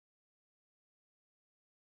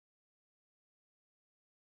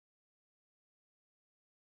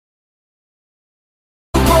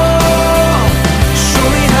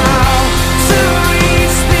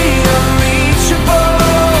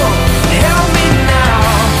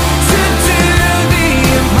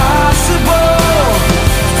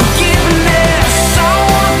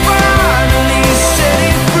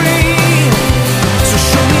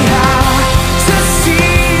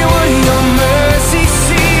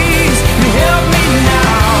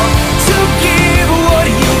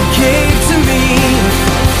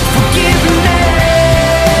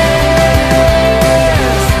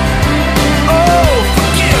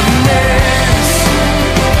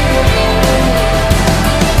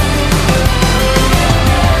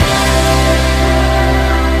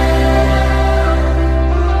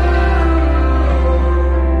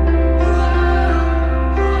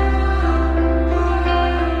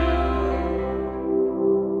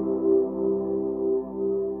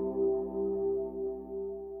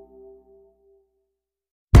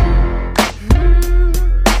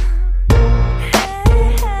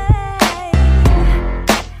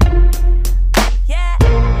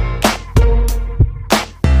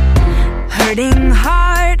hurting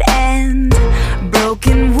heart and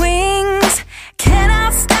broken wings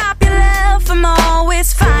cannot stop your love from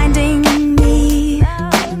always finding me.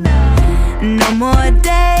 No more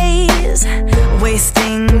days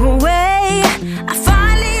wasting away. I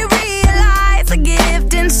finally realize the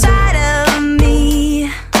gift inside of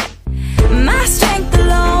me. My strength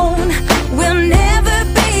alone will never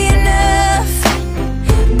be enough,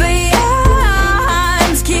 but your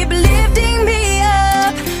arms keep lifting me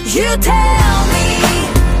up. You tell me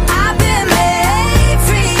I've been made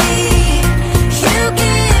free. You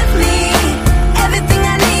give me everything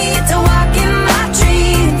I need to walk in my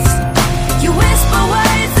dreams. You whisper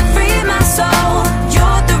words that free my soul.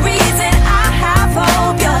 You're the reason I have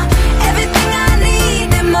hope. You're everything I need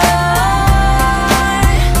and more.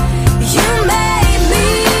 You made me.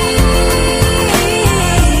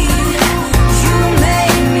 You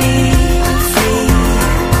made me free.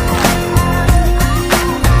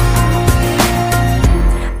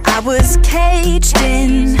 I was caged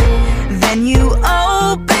in, then you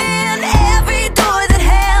opened every door that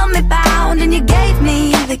held me bound, and you gave me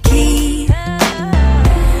the key.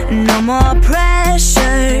 No more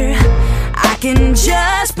pressure, I can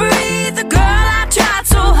just breathe. The girl I tried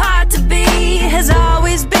so hard to be has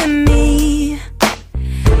always been me.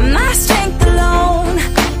 My strength alone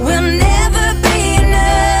will never be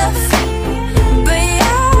enough, but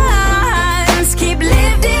your arms keep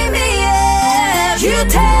lifting me up. You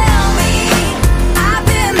tell me I've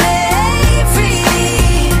been made free.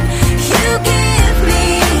 You give me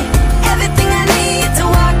everything I need to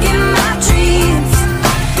walk in my dreams.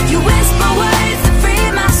 You whisper words that free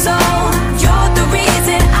my soul. You're the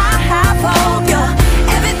reason I have hope. You're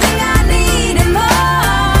everything I need and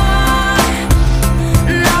more.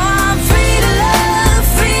 Now I'm free to love,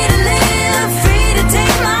 free to live, free to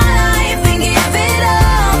take my life and give it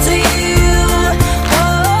all to you.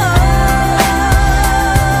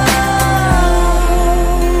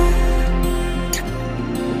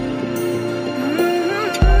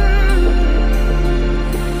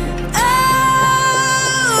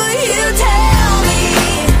 Oh, you tell me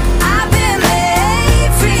I've been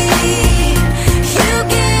made free. You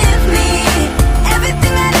give me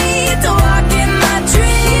everything I need to walk in my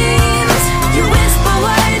dreams. You whisper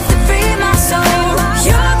words that free my soul.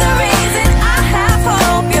 You're the reason I have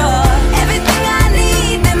hope. You're everything I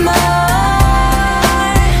need and more.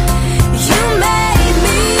 You made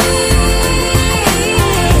me.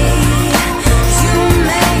 You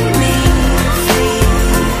made me free.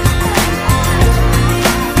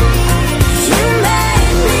 You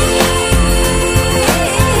made me.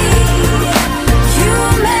 You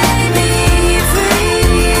made me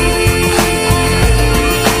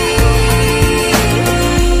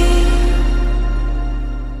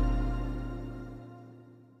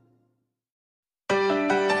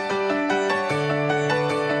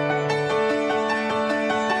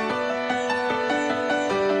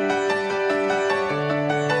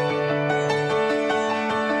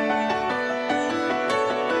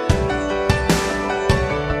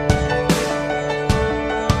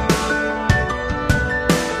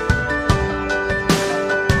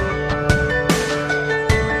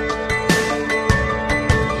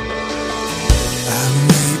I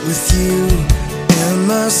meet with you and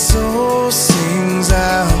my soul sings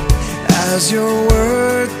out as your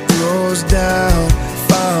word throws down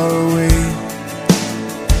far away.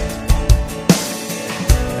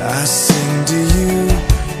 I sing to you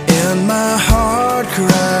and my heart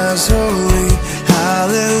cries holy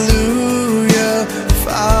hallelujah.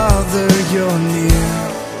 Father, you're near.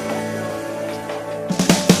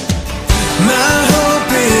 My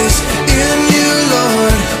hope is in you,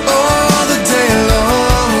 Lord, all the day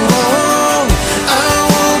long. I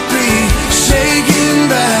won't be shaken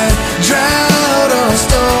by drought or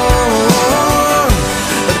storm.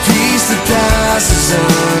 A peace that passes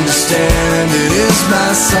understanding is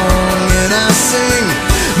my song, and I sing.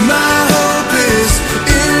 My hope is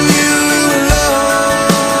in you,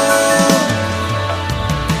 Lord.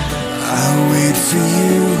 I wait for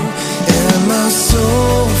you, and my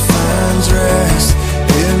soul finds rest.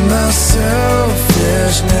 In my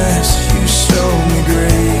selfishness, you show me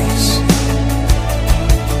grace.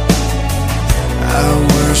 I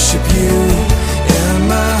worship you, and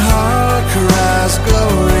my heart cries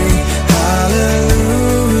glory.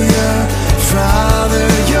 Hallelujah, Father,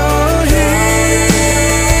 you're here.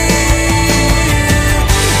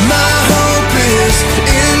 My hope is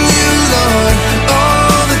in you, Lord,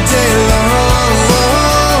 all the day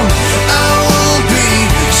long. I won't be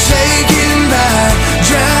shaken by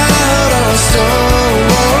drought or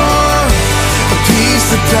storm. A peace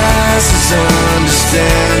that passes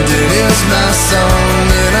understanding is my song,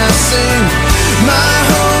 and I sing. My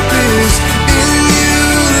hope is in you,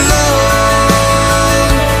 Lord.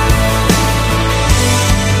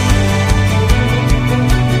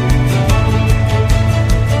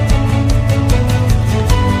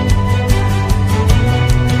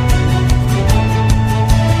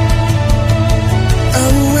 I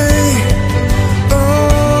wait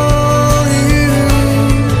on you.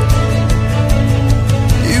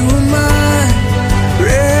 You are my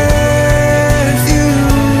refuge.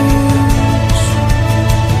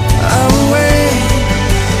 I wait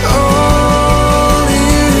on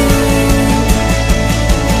you.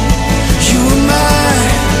 You are my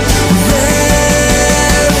refuge.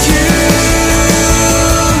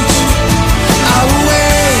 I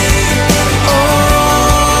wait on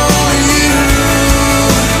you.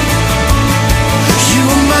 You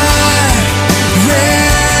are my refuge.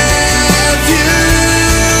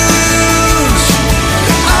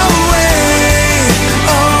 I wait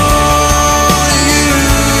on you.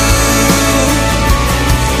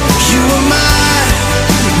 You are my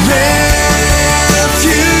refuge.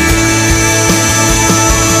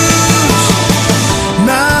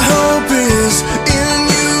 My hope is in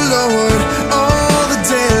you, Lord, all the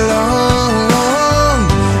day long.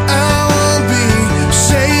 I won't be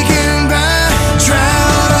shaken by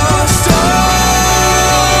drought or storm.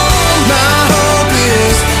 My hope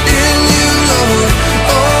is in you, Lord,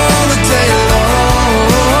 all the day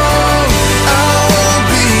long. I won't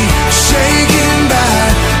be shaken by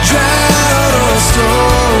drought or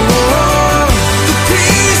storm. The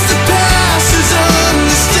peace that passes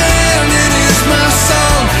understanding is my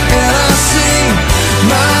song, and I sing.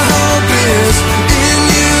 My hope is in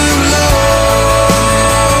you,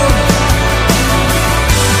 Lord.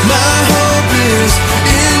 My hope is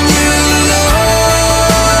in you, Lord.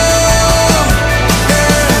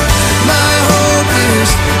 Yeah. My hope is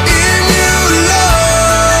in you,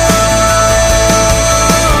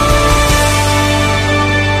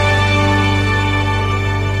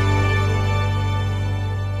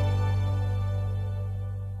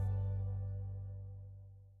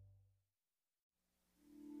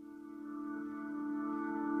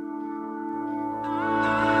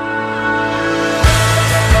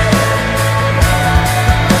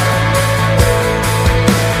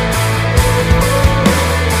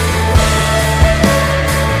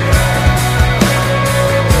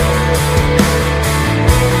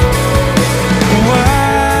 why?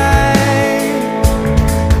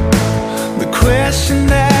 The question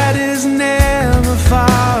that is never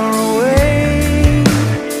far away.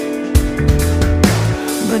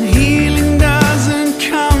 But healing doesn't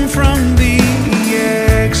come from the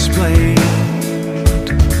explained.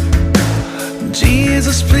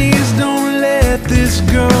 Jesus, please don't let this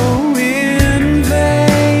go in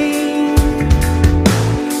vain.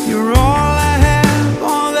 You're all I have,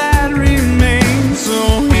 all that remains. So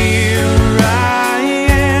here I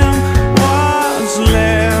am, what's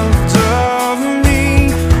left of me,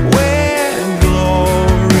 where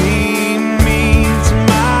glory meets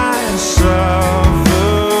my suffering.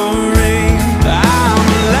 I'm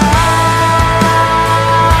alive,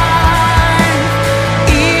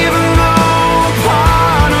 even though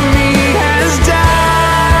part of me has died.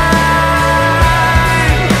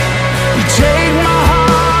 You take my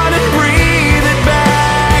heart and breathe it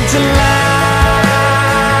back to life.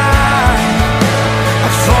 I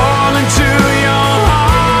fall into your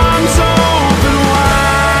arms open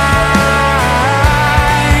wide,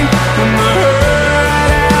 when the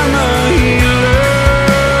hurt and the healer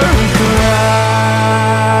cry.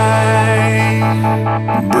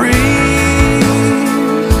 Breathe.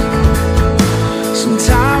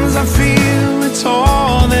 Sometimes I feel it's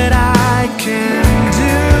all that I can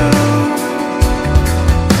do.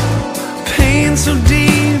 Pain so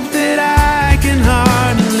deep that I can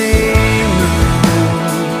hardly move.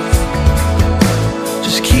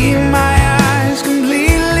 Just keep my eyes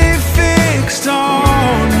completely fixed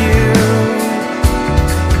on you.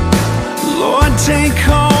 Lord, take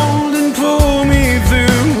hold and pull me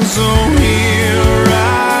through. So here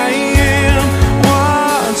I am,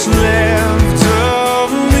 what's left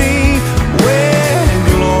of me, where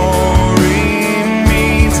glory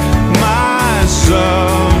meets my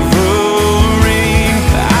suffering.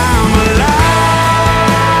 I'm alive,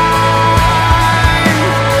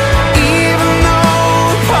 even though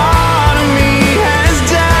part of me has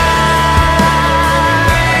died.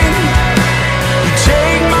 You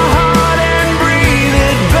take my heart and breathe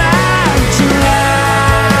it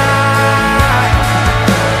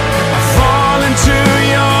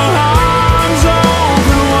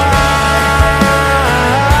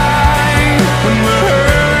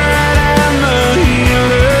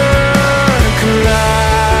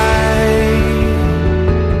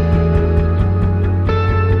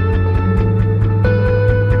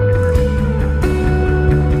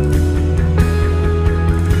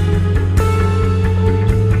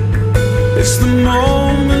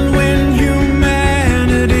moment when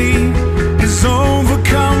humanity is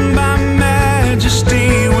overcome by majesty,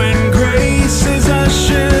 when grace is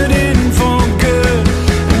ushered in for good,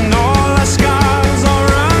 and all our scars are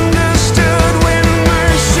understood, when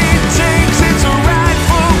mercy takes its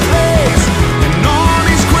rightful place, and all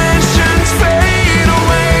these questions fade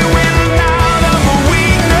away, when out of a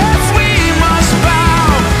weakness we must bow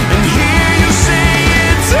and hear you say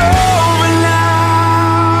it's over now.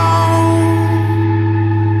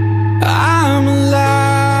 I'm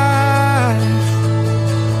alive,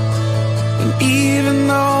 and even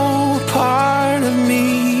though a part of me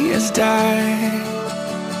has died,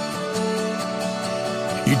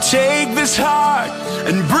 you take this heart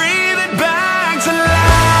and breathe it back to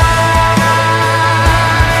life.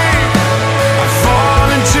 I fall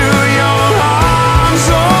into your arms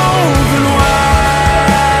open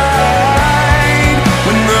wide,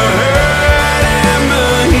 when the hurt and the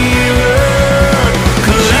healer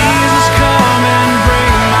collide. Come and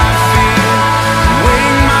break my fear,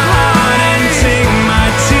 wake my heart and take my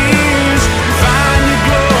tears, find your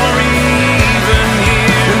glory even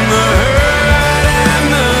here, when the hurt and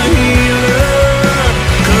the healer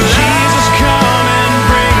collide. Jesus, come and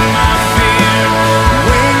break my fear,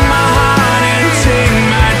 wake my heart and take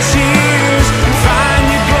my tears, find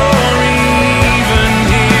your glory even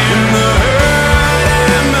here, when the hurt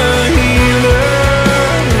and the healer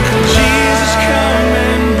collide. Jesus, come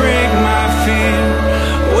and break my fear,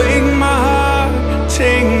 wake my heart,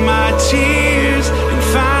 take my tears, and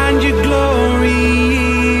find your glory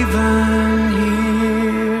even here.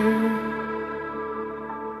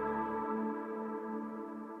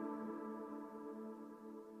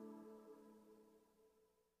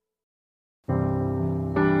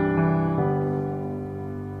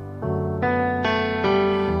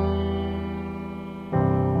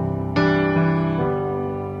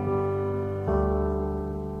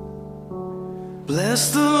 Bless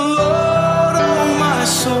the Lord, oh my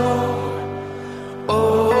soul,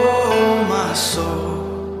 oh my soul.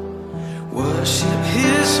 Worship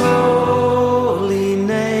His holy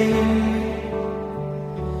name.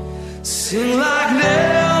 Sing like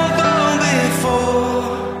never before,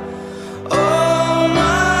 oh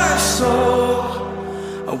my soul.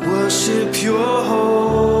 I worship Your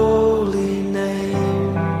holy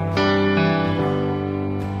name.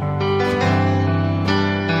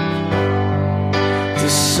 The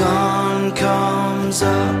sun comes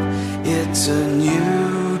up, it's a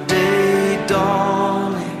new day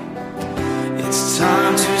dawning. It's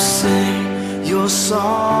time to sing Your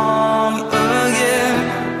song again.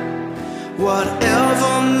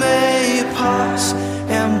 Whatever may pass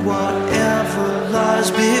and whatever lies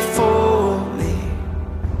before me,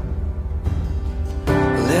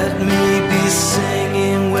 let me be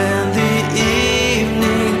singing when the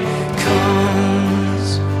evening comes.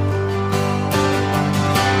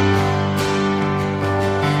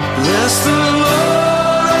 Bless the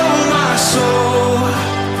Lord, oh my soul,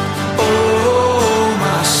 oh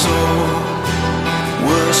my soul.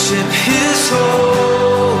 Worship His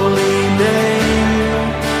holy name.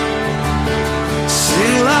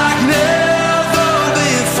 Sing like never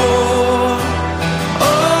before,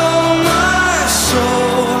 oh my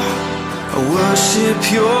soul. I worship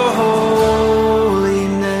Your holy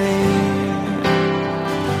name.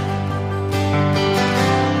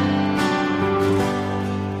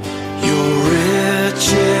 You're rich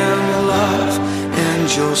in love and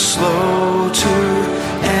You're slow to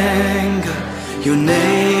anger. Your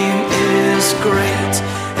name is great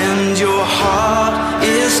and Your heart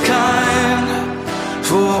is kind.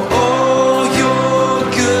 For all Your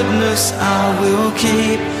goodness I will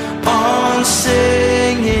keep on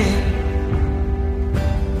singing.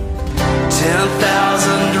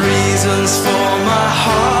 10,000 reasons for my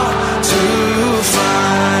heart to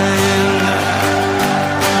find.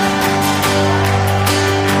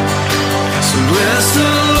 So bless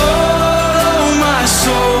the Lord, oh my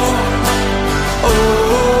soul,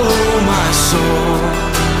 oh my soul.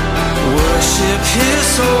 Worship His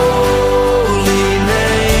holy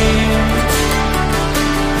name.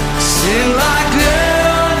 Sing like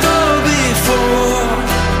never before,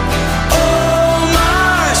 oh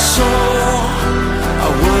my soul. I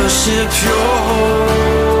worship Your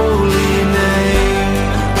holy name.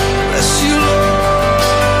 Bless You, Lord.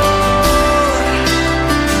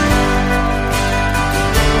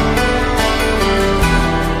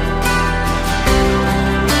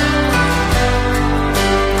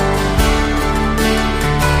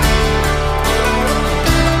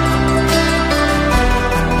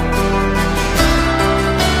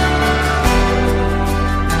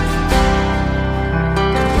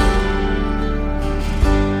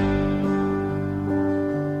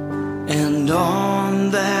 And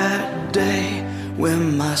on that day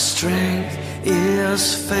when my strength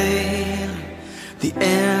is failing, the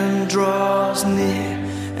end draws near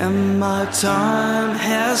and my time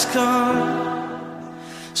has come,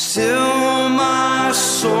 still my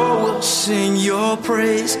soul will sing your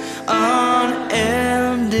praise unending.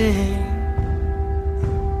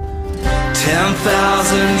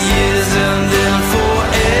 10,000 years and then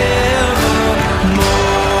forevermore,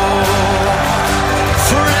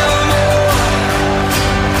 forevermore.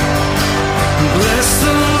 Bless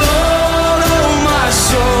the Lord, oh my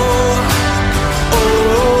soul,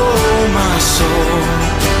 oh my soul.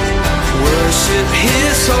 Worship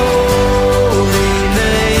His holy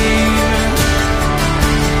name.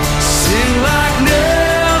 Sing like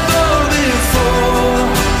never before,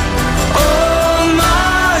 oh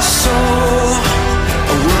my soul.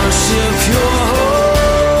 Worship Your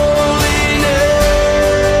holy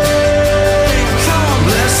name. Come on,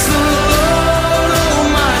 bless the Lord, oh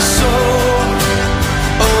my soul,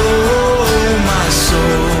 oh my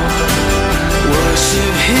soul.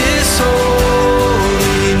 Worship His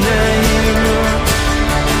holy name.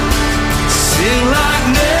 Sing like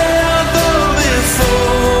never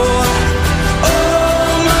before, oh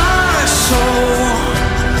my soul.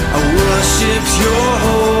 I worship Your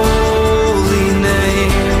holy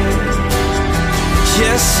name.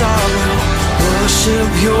 Yes, I will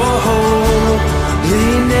worship Your holy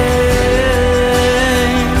name.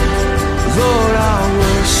 Lord, I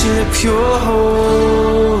worship Your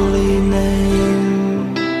holy name.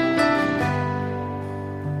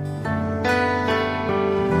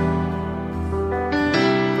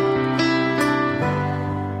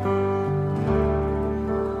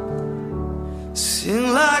 Sing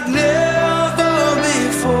like never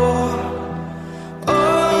before,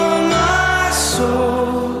 oh my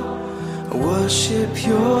soul. I worship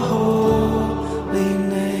Your holy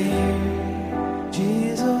name.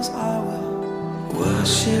 Jesus, I will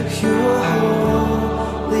worship Your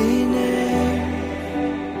holy name.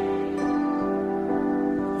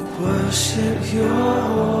 Worship Your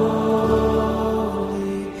holy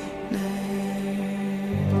name.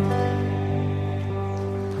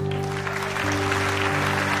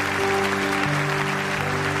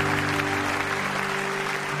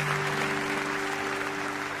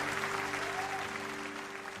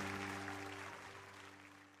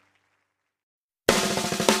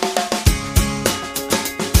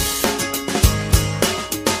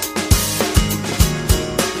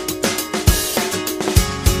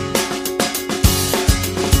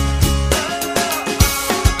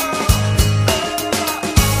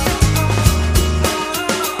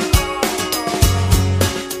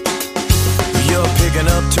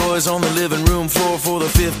 On the living room floor for the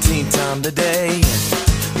 15th time today,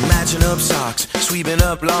 matching up socks, sweeping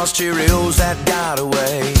up lost Cheerios that got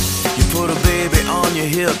away. You put a baby on your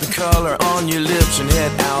hip, the color on your lips, and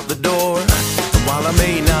head out the door. And while I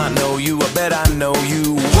may not know you, I bet I know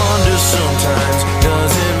you. Wonder sometimes,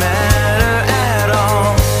 does it matter at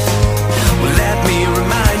all? Well, let me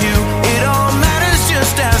remind you, it all matters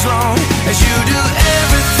just as long as you do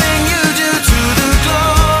everything you do to the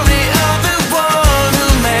glory of the one who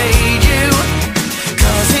made you.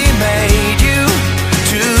 'Cause He made you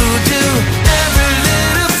to do every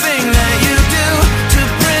little thing that you do to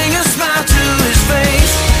bring a smile to His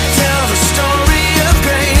face. Tell the story of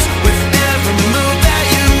grace with every move that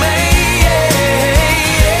you make,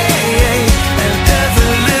 and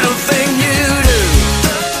every little thing you do.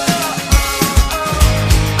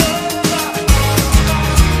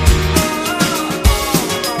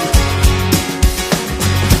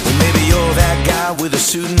 Well, maybe you're that guy with a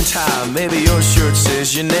suit and tie. Maybe your shirt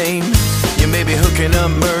says your name. You may be hooking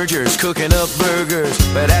up mergers, cooking up burgers,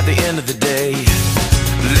 but at the end of the day,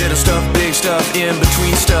 little stuff, big stuff, in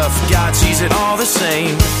between stuff, God sees it all the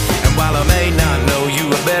same. And while I may not know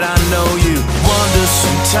you, I bet I know you. Wonder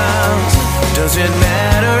sometimes, does it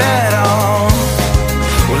matter at all?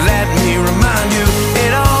 Well, let me remind you,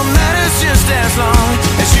 it all matters just as long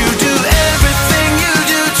as you do everything you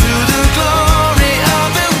do to the glory of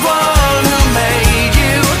the one who made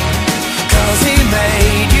you. 'Cause He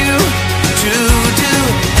made you to do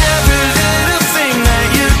every little thing that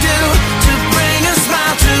you do to bring a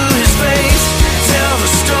smile to His face. Tell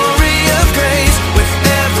the story of grace with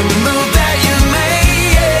every move that you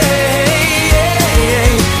make,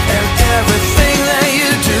 and everything that you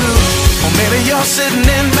do. Or maybe you're sitting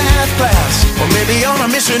in math class, or maybe on a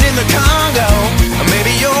mission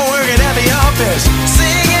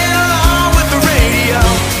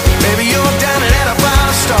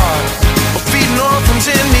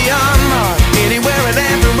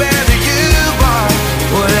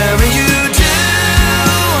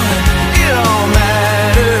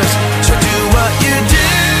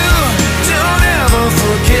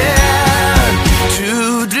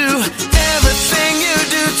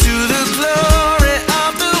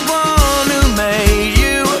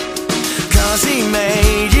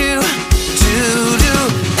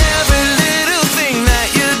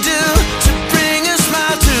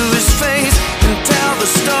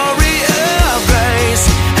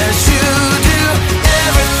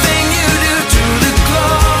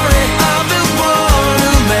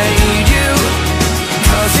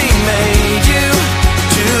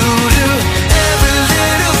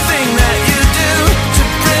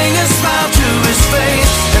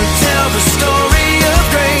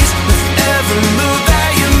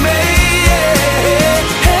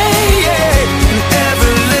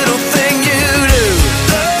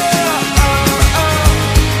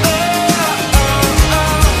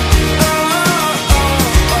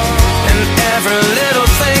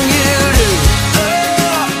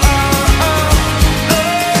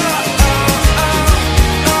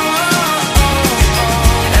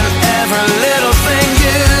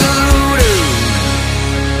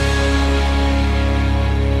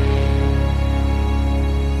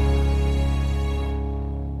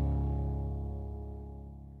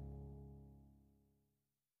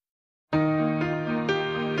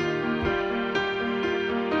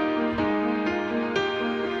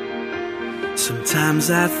Sometimes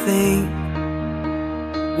I think,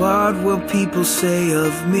 what will people say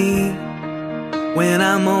of me when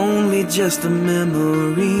I'm only just a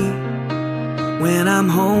memory? When I'm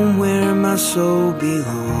home where my soul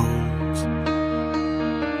belongs.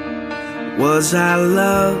 Was I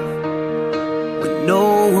loved when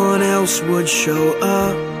no one else would show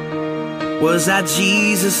up? Was I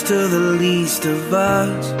Jesus to the least of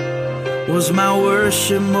us? Was my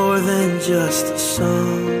worship more than just a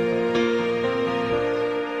song?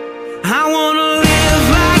 I wanna live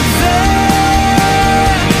like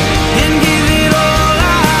that and give it all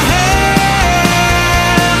I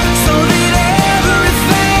have, so that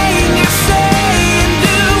everything I say and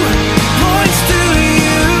do points to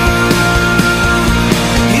you.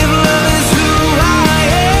 If love is who I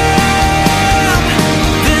am,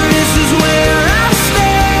 then this is where I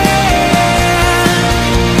stand,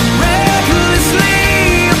 recklessly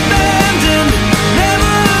abandoned,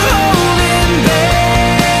 never holding back.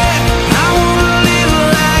 I wanna live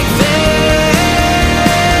like that.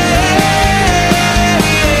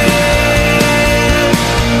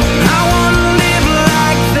 I wanna live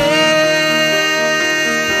like that.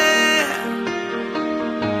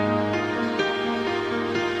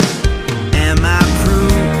 Am I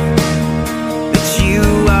proof that you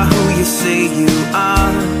are who you say you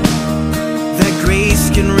are? That grace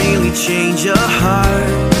can really change a heart?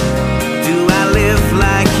 Do I live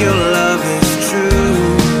like your love is true?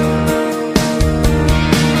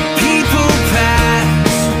 People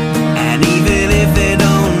pass, and even if they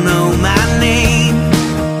don't know my name,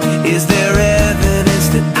 is there evidence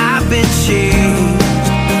that I've been changed?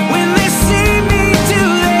 When they see me, do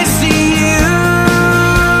they see you?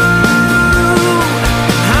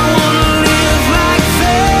 I wanna live like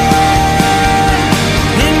that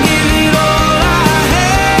and give it all I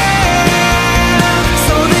have,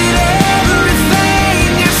 so that everything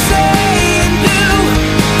I say and do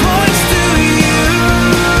points to you.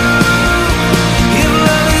 If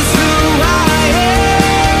love is who I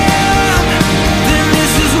am, then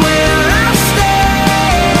this is where I stand,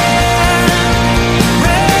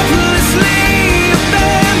 recklessly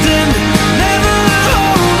abandoned, never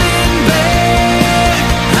holding back.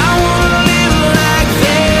 I wanna live like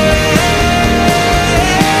that.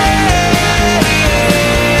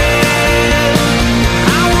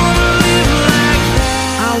 I wanna live like that.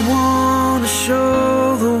 I wanna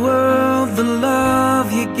show the world the love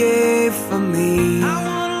you gave for me. I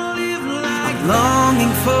wanna live like I'm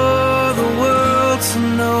longing for the world to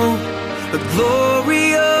know the glory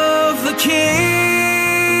of the King.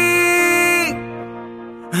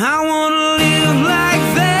 I wanna live like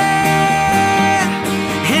that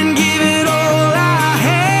and give it all I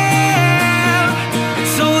have,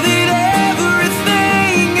 so that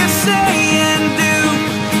everything I say and do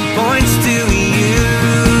points to you.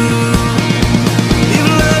 If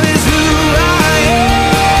love is who I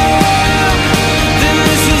am, then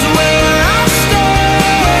this is where I stand,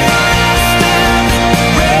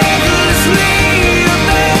 recklessly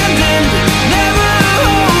abandoned, never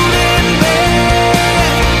holding back.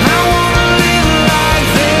 I wanna live like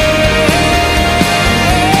that.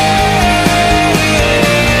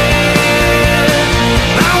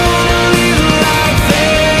 I wanna live like that. I wanna live like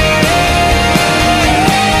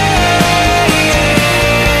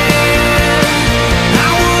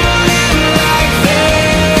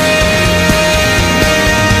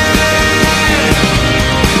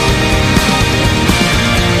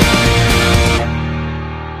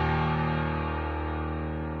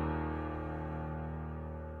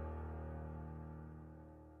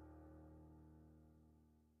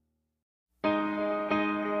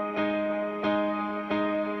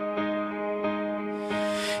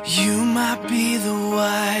You might be the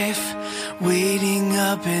wife waiting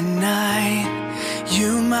up at night.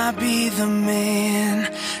 You might be the man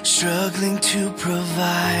struggling to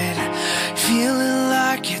provide, feeling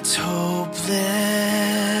like it's hopeless.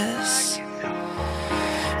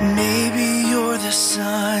 Maybe you're the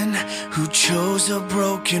son who chose a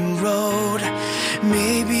broken road.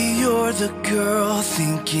 Maybe you're the girl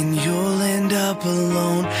thinking you'll end up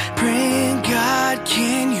alone, praying, God,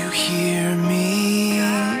 can you hear me?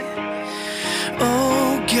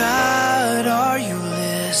 Oh God, are you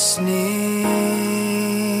listening?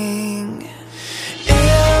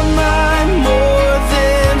 Am I more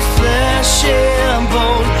than flesh and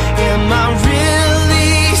bone? Am I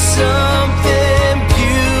really something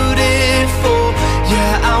beautiful?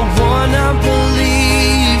 Yeah, I wanna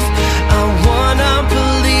believe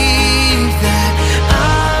that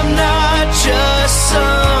I'm not just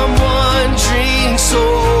some wandering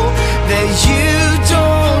soul that you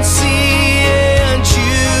don't see and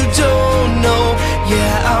you don't know.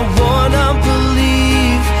 Yeah, I wanna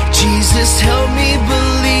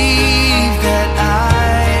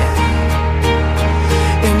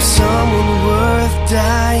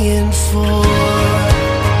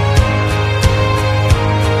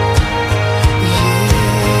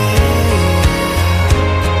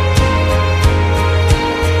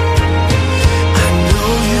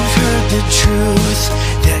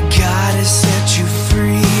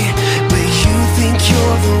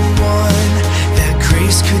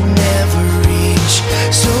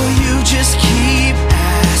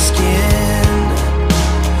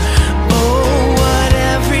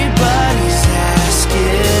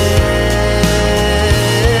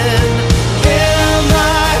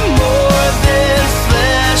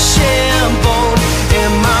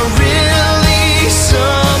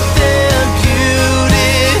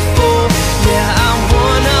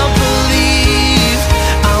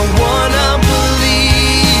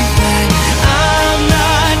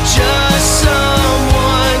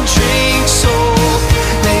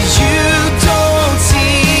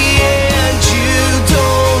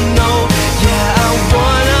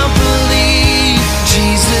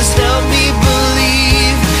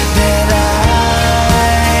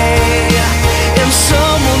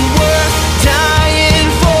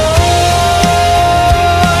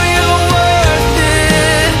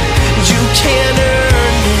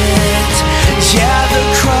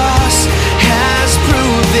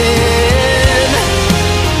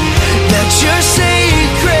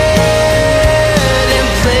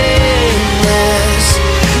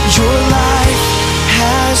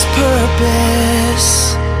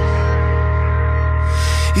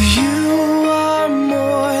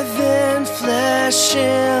flesh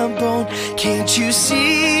and bone. Can't you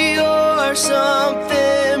see you're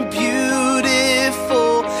something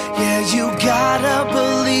beautiful? Yeah, you gotta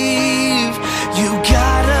believe, you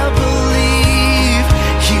gotta believe.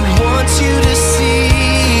 He wants you to see,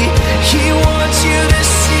 he wants you to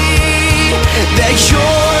see that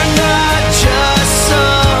you're not just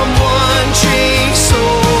some wandering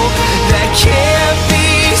soul that can't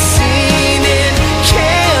be seen and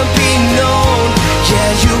can't be known.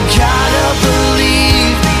 Yeah, you gotta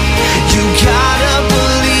believe, you gotta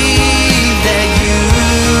believe that you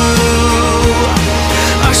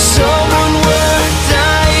are someone worth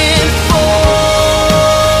dying for.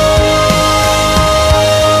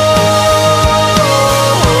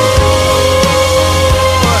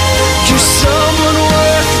 You're someone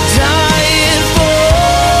worth dying for.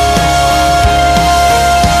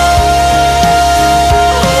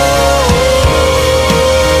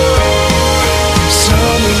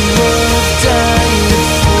 Someone worth dying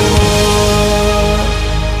for.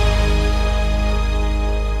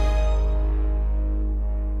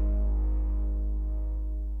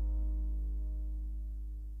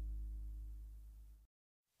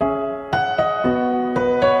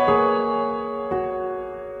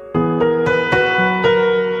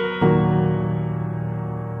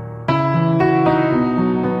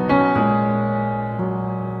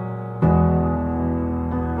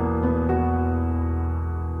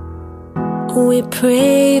 We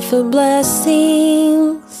pray for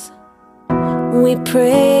blessings, we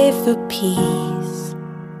pray for peace,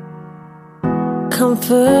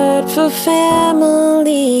 comfort for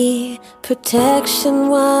family, protection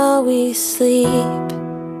while we sleep.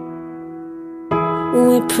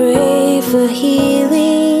 We pray for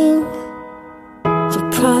healing, for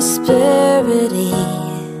prosperity.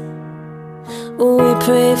 We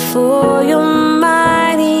pray for your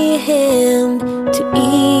mighty hand to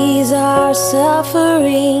ease our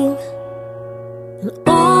suffering. And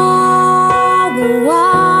all the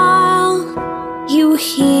while, you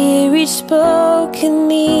hear each spoken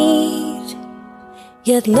need.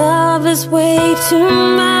 Yet love is way too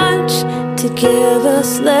much to give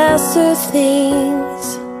us lesser things.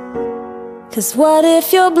 'Cause what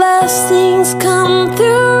if your blessings come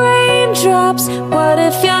through raindrops? What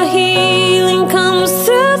if your healing comes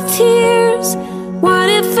through tears? What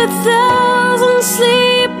if 1,000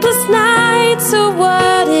 sleepless nights are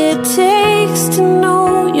what it takes to know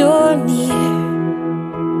you're near?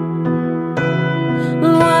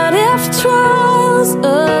 What if trials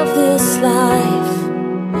of this life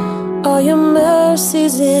are your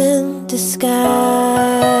mercies in disguise?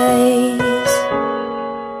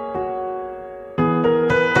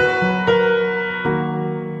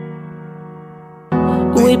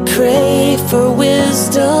 We pray for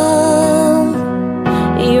wisdom,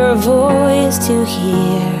 your voice to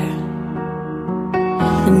hear.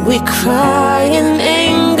 And we cry in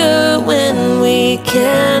anger when we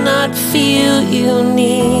cannot feel you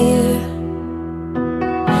near.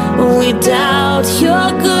 We doubt your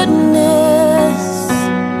goodness,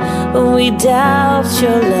 we doubt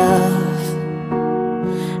your love,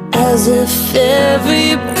 as if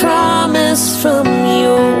every promise from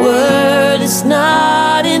your word is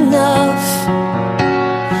not enough.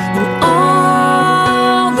 And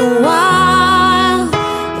all the while,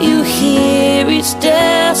 you hear each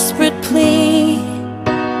desperate plea,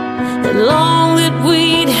 and long that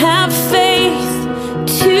we'd have faith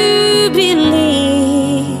to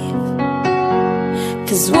believe.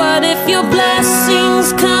 'Cause what if your blessings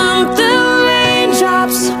come through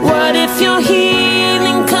raindrops? What if your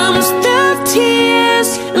healing comes through tears?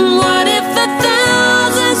 And what if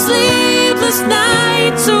 1,000 sleepless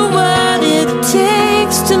nights are what it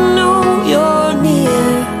takes to know you're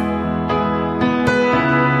near?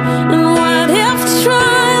 And what if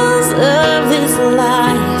trials of this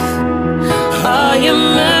life are your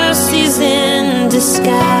mercies in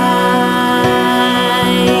disguise?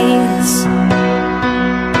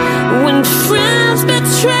 When friends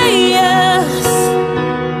betray us,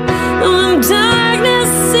 when darkness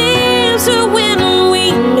seems to win, we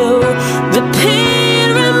know the pain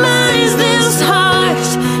reminds this heart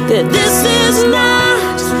that this is not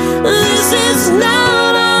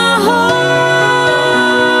our home.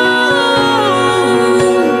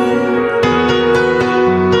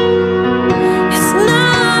 It's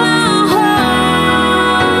not our home.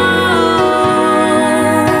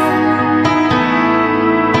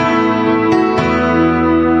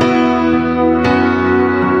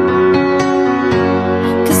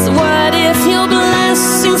 'Cause what if your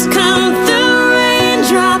blessings come through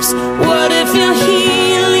raindrops? What if your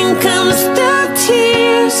healing comes through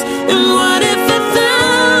tears? And what if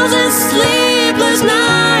 1,000 sleep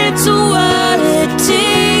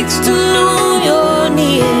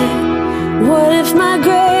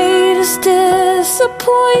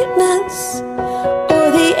disappointments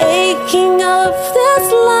or the aching of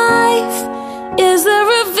this life is the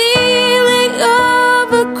revealing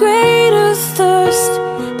of a greater thirst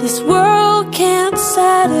this world can't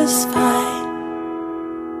satisfy.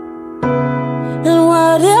 And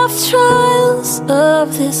what if trials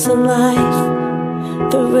of this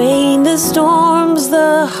life, the rain, the storms,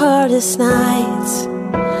 the hardest nights,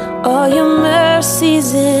 all your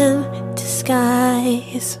mercies in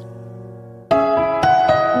disguise?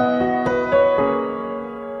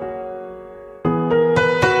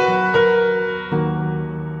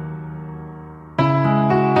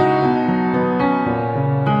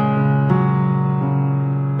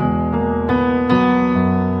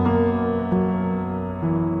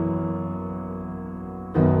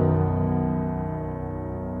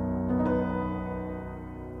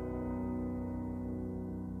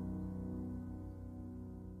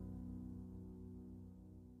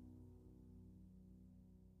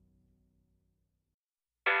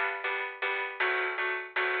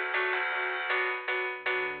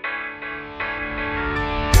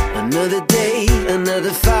 Another day,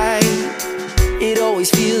 another fight. It always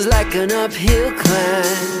feels like an uphill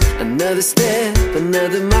climb. Another step,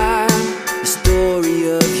 another mile. The story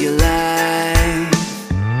of your life.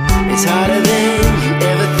 It's harder than you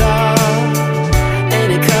ever thought,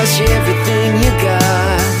 and it costs you everything you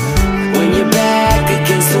got. When you're back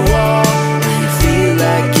against the wall and you feel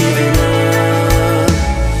like giving up.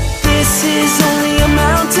 This is only a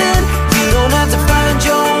mountain. You don't have to find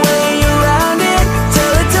your way around it.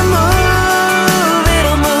 Tell it to move,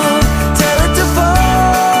 it'll move. Tell it to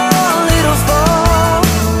fall, it'll fall.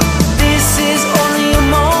 This is only a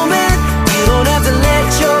moment. You don't have to let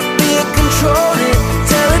your fear control it.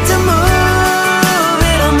 Tell it to move,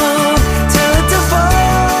 it'll move. Tell it to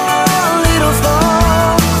fall, it'll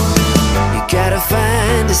fall. You gotta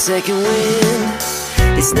find a second wind.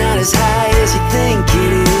 It's not as high as you think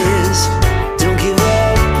it is. Don't give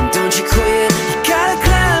up, don't you quit. You gotta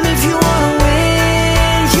climb if you wanna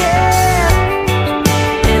win, yeah.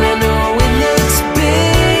 And I know it looks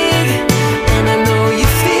big, and I know you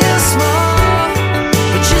feel small,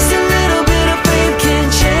 but just a little bit of faith can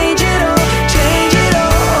change it all, change it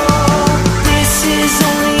all. This is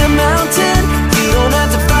only a mountain. You don't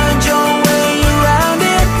have to find your way around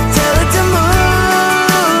it. Tell it to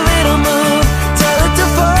move, it'll move. Tell it to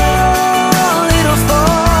fall, it'll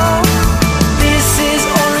fall. This is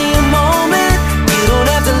only a moment. You don't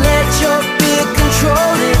have to let your fear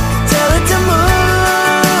control it. Tell it to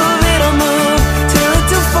move, it'll move. Tell it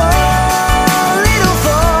to fall, it'll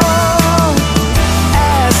fall.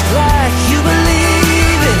 Ask like you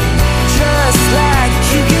believe it. Trust like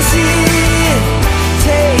you can see it.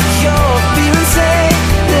 Take your fear and say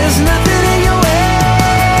there's nothing in your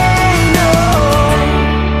way, no.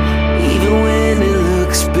 Even when it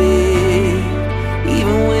looks big,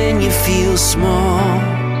 even when you feel small,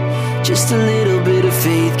 just a little bit of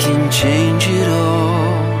faith can change it all.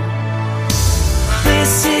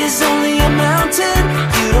 This is only a mountain.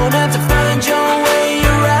 You don't have to find your way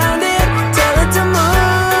around it. Tell it to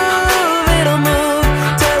move, it'll move.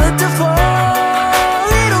 Tell it to fall,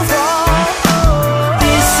 it'll fall.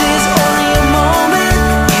 This is only a moment.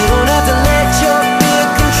 You don't have to let your fear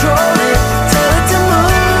control it. Tell it to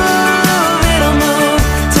move, it'll move.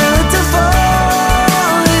 Tell it to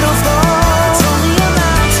fall, it'll fall. It's only a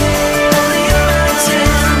mountain, only a mountain,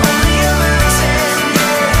 only a mountain.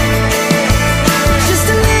 Just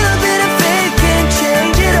a little bit of faith can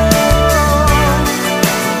change it all.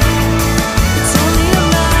 It's only a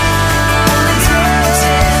mountain,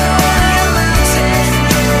 only a mountain.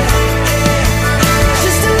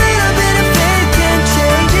 Just a little bit of faith can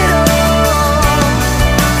change it all.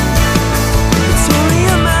 It's only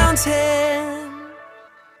a mountain.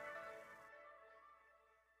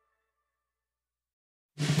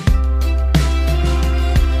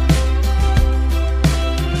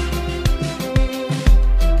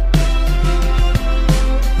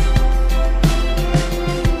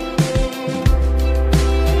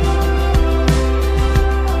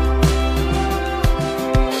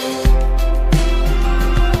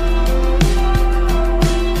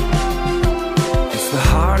 It's the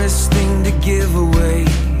hardest thing to give away,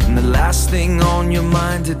 and the last thing on your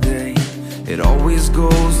mind today. It always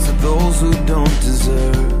goes to those who don't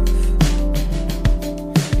deserve.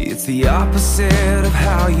 It's the opposite of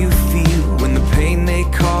how you feel when the pain they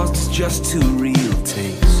caused is just too real.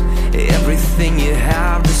 Takes everything you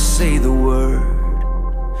have to say the word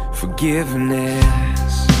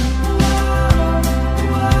forgiveness.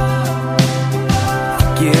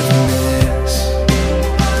 Forgiveness.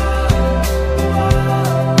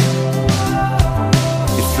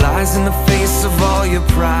 It flies in the face of all your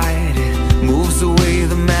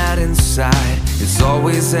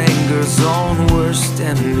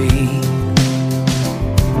and me.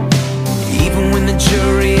 Even when the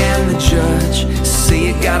jury and the judge say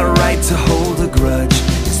you got a right to hold a grudge,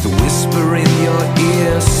 it's the whisper in your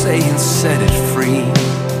ear saying set it free.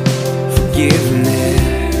 Forgiveness.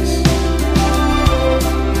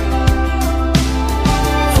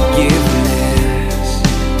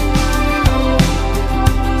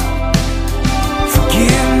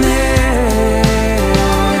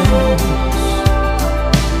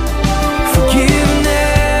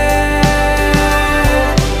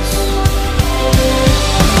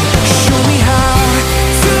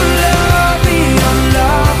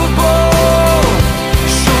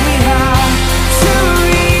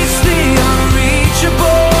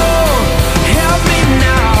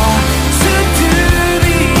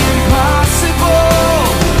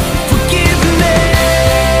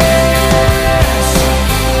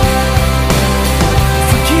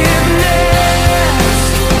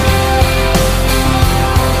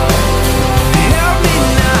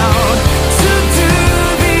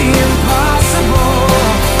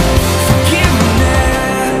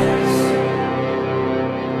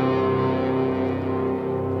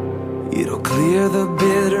 It'll clear the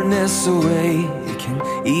bitterness away. It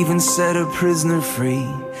can even set a prisoner free.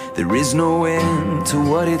 There is no end to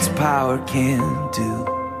what its power can do.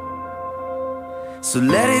 So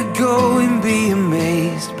let it go and be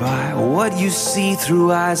amazed by what you see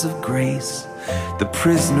through eyes of grace. The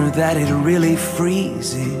prisoner that it really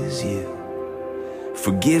frees is you.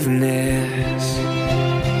 Forgiveness.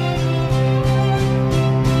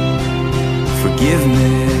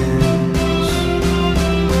 Forgiveness.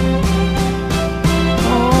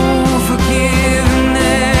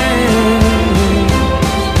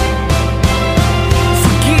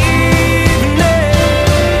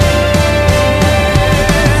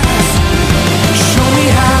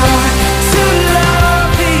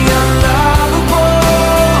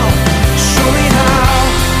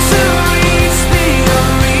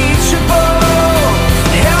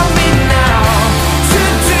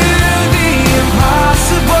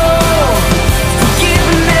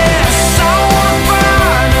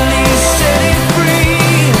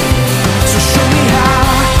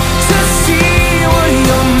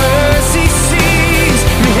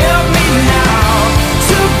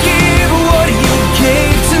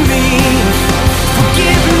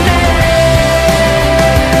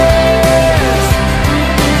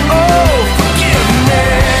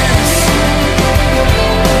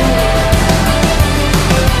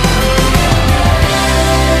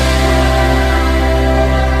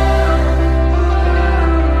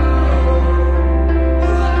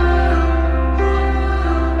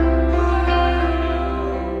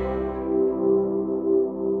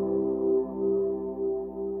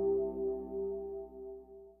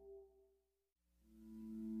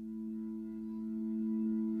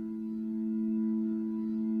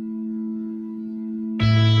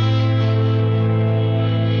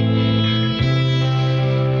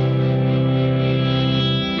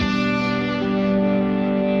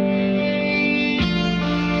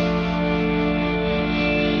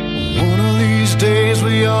 Days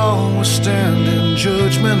we all will stand in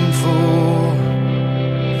judgment for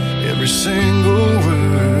every single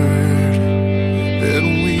word that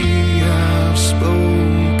we have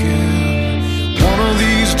spoken. One of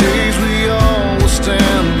these days we all will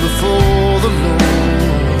stand before the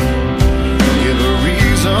Lord, give a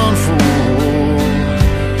reason for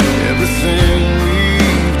everything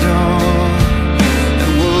we've done.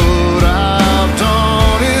 And what I've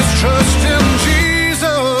done is trust in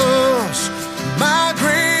Jesus, my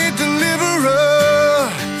great deliverer,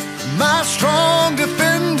 my strong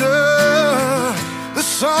defender, the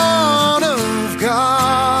Son of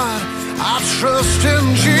God. I trust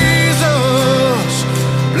in Jesus,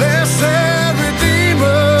 blessed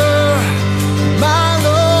Redeemer, my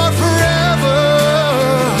Lord forever,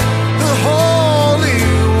 the Holy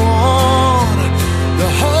One, the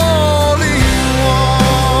Holy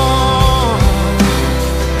One.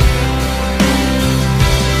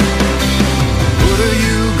 What are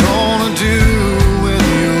you gonna do when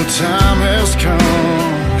your time has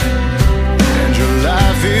come and your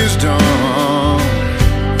life is done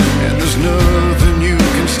and there's nothing you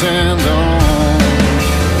can stand on?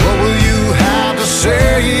 What will you have to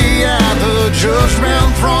say at the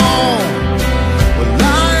judgment throne? Well,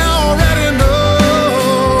 I already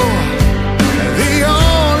know the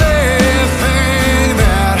only thing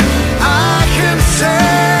that I can say.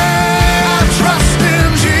 I trust in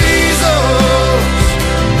Jesus,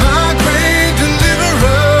 my great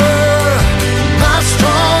deliverer, my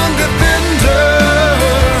strong defender,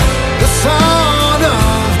 the Son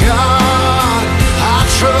of God. I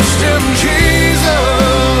trust in Jesus.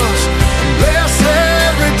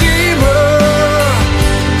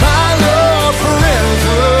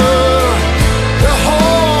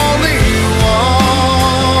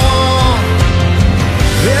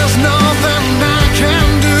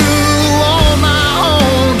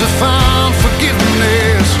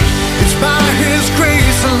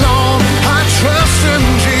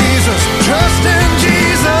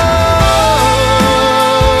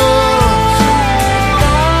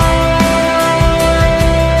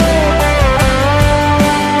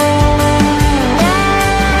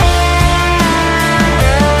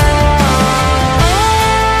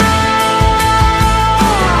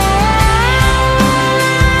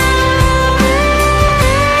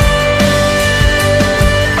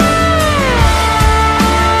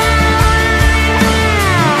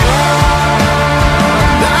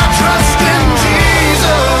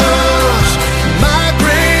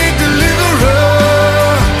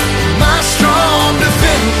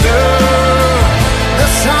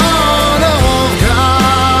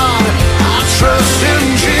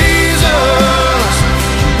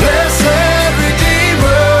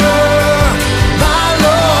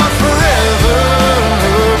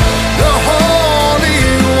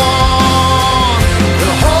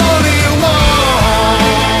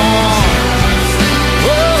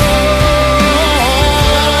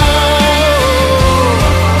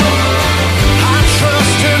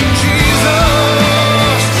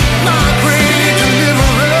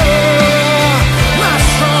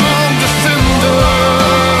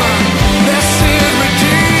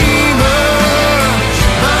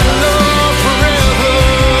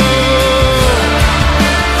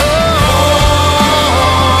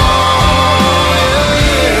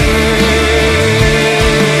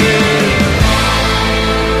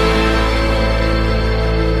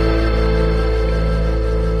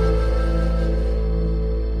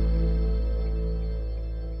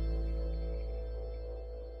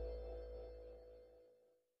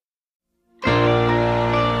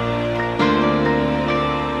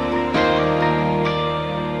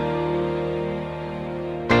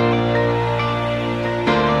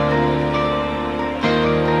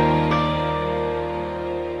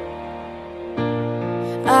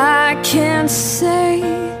 say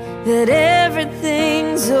that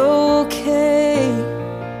everything's okay,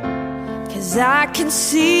 'cause I can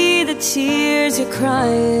see the tears you're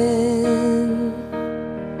crying.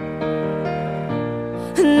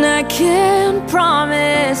 And I can't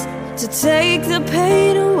promise to take the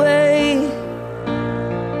pain away,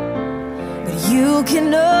 but you can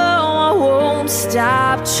know I won't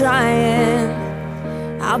stop trying.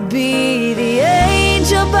 I'll be the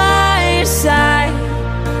angel by your side.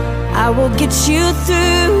 I will get you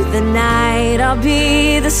through the night. I'll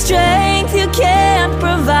be the strength you can't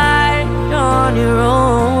provide on your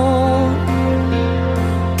own.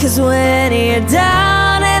 'Cause when you're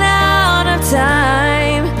down and out of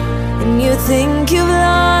time, and you think you've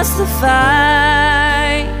lost the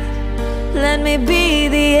fight, let me be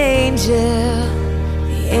the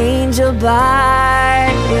angel by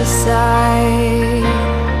your side.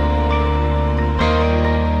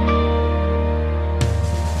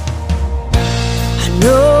 I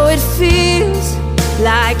know it feels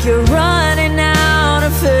like you're running out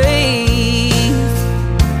of faith,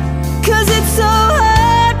 'cause it's so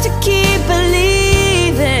hard to keep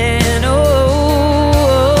believing.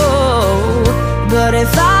 Oh, but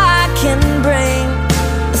if I can bring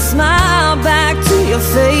a smile back to your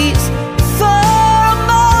face for a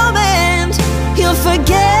moment, you'll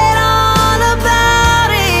forget all about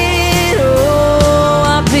it.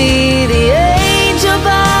 Oh, I'll be the angel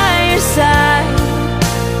by your side.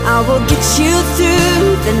 I will get you through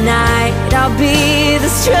the night. I'll be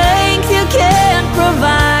the strength you can't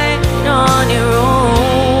provide on your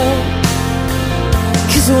own.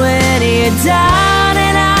 'Cause when you're down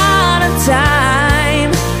and out of time,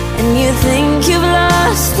 and you think you've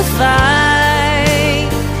lost the fight,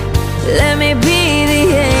 let me be the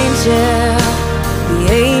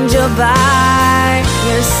angel by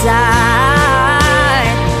your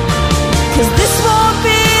side. 'Cause this won't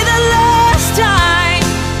be the last time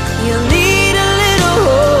you'll need a little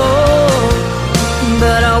hope,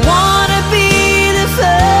 but I wanna be the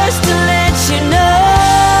first to let you know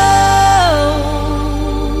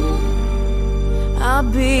I'll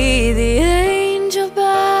be the angel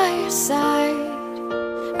by your side.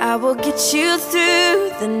 I will get you through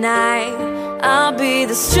the night. I'll be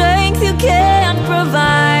the strength you can't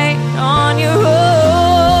provide on your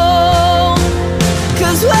own.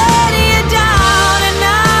 'Cause when you're down and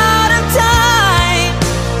out of time,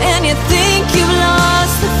 and you think you've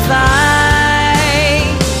lost the fight,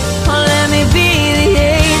 oh, let me be the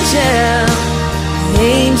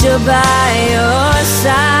angel by your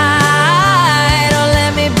side. Oh,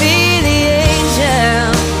 let me be the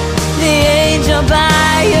angel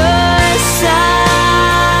by your side.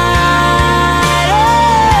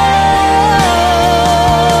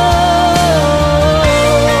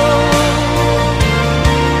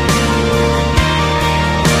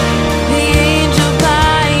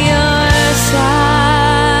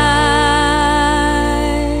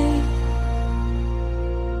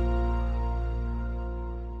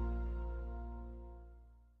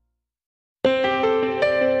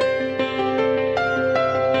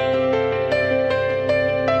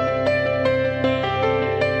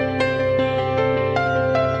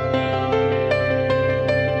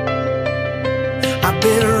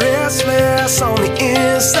 Been restless on the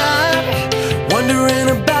inside, wondering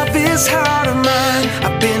about this heart of mine.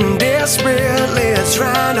 I've been desperately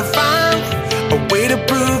trying to find a way to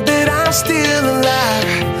prove that I'm still alive.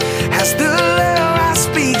 Has the love I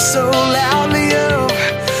speak so loudly of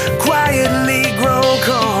quietly grown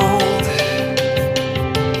cold?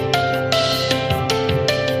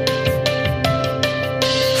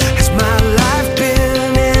 Has my life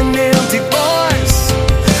been an empty voice?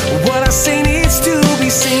 What I say needs to be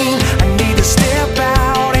seen. I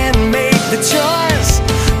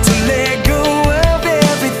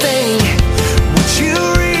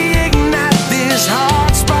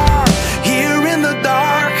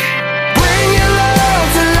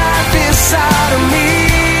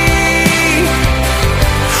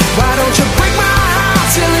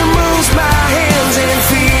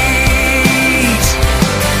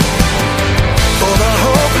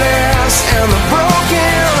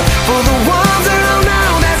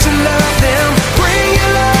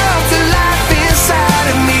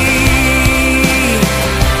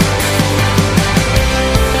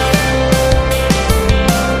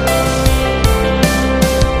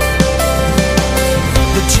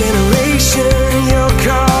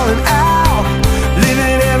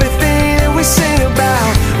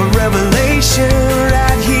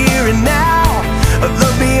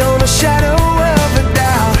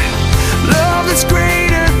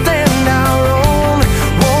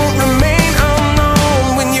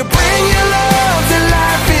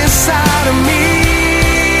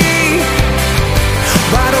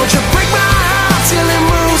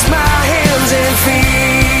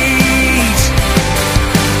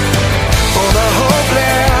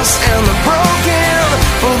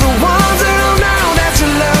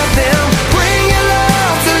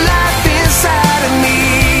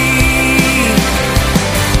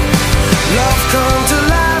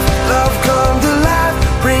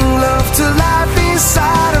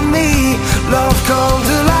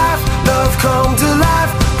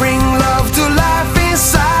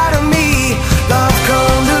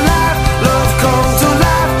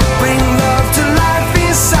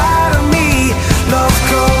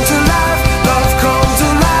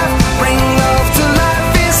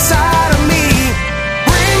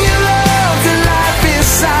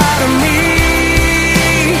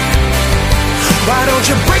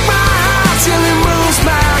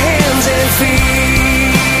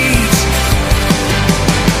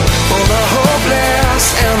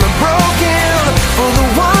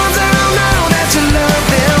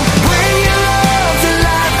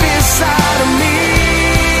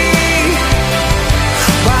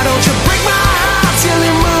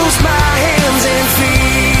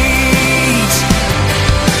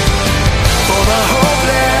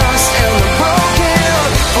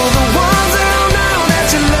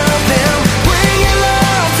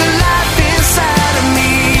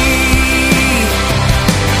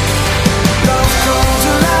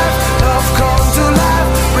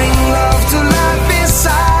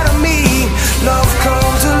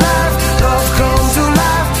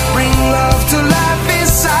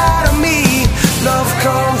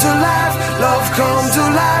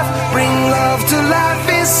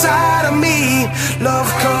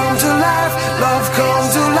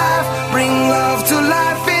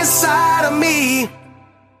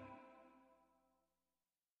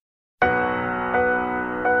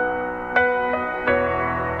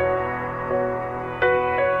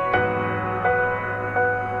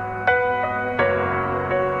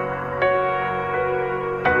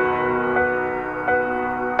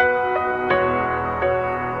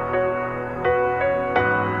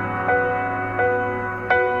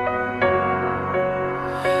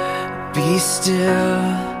still,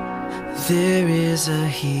 there is a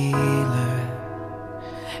healer.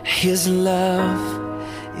 His love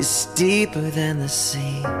is deeper than the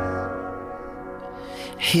sea.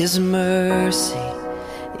 His mercy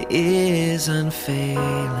is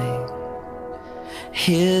unfailing.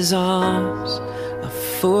 His arms a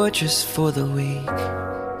fortress for the weak.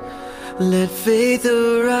 Let faith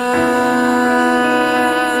arise.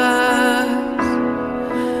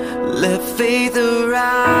 Let faith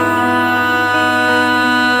arise.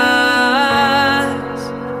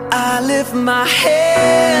 I lift my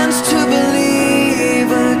hands to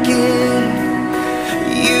believe again.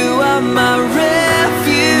 You are my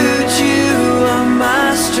refuge, you are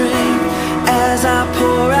my strength. As I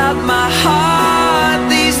pour out my heart,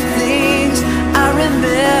 these things I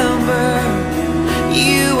remember.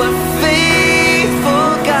 You are faithful,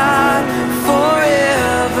 God,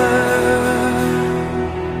 forever.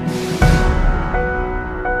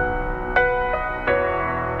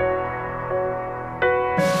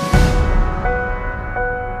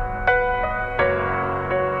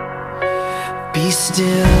 Be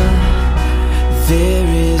still, there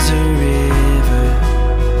is a river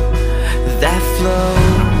that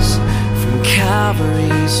flows from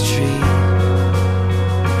Calvary's tree,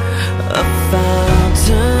 a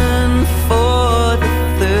fountain for the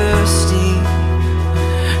thirsty.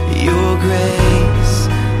 Your grace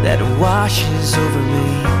that washes over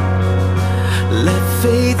me. Let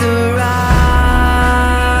faith arise.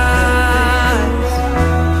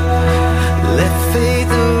 Let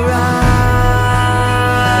faith arise.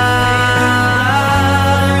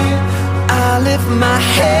 I lift my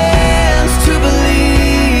hands to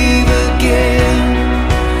believe again.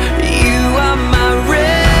 You are my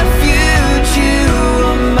refuge, you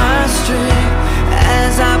are my strength.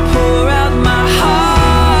 As I pour out my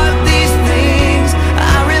heart, these things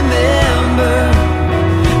I remember.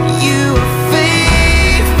 You are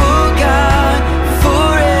faithful, God,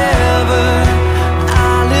 forever.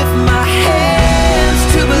 I lift my hands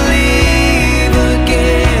to believe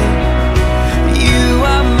again. You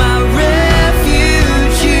are my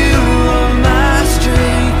refuge, you are my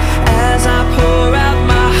strength. As I pour out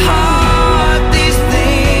my heart, these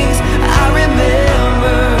things I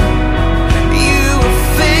remember. You are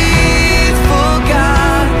faithful,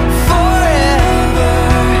 God, forever.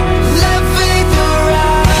 Let faith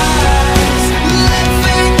arise. Let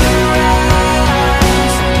faith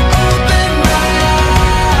arise. Open my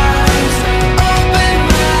eyes. Open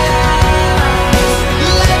my eyes.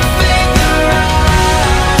 Let faith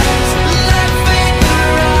arise. Let faith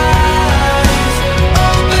arise.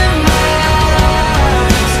 Open my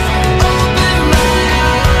eyes. Open my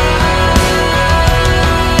eyes.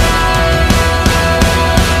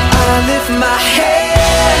 I lift my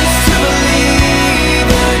hands to believe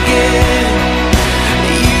again.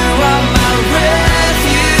 You are my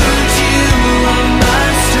refuge, you are my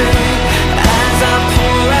strength. As I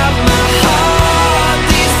pour out my heart,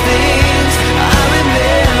 these things I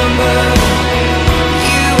remember.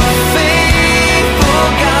 You are faithful,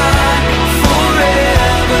 God,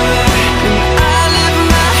 forever. And I lift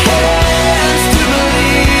my hands to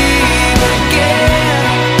believe again.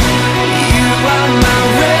 You are my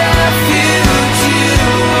refuge, you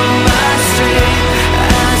are my strength.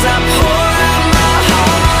 As I pour out my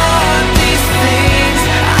heart, these things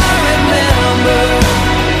I remember.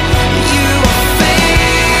 You are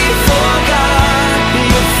faithful, God,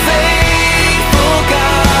 you're faithful,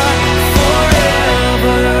 God,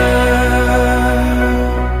 forever.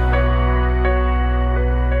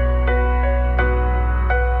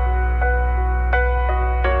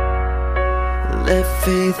 Let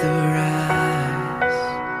faith arise.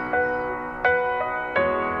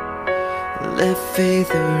 Let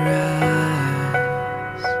faith arise.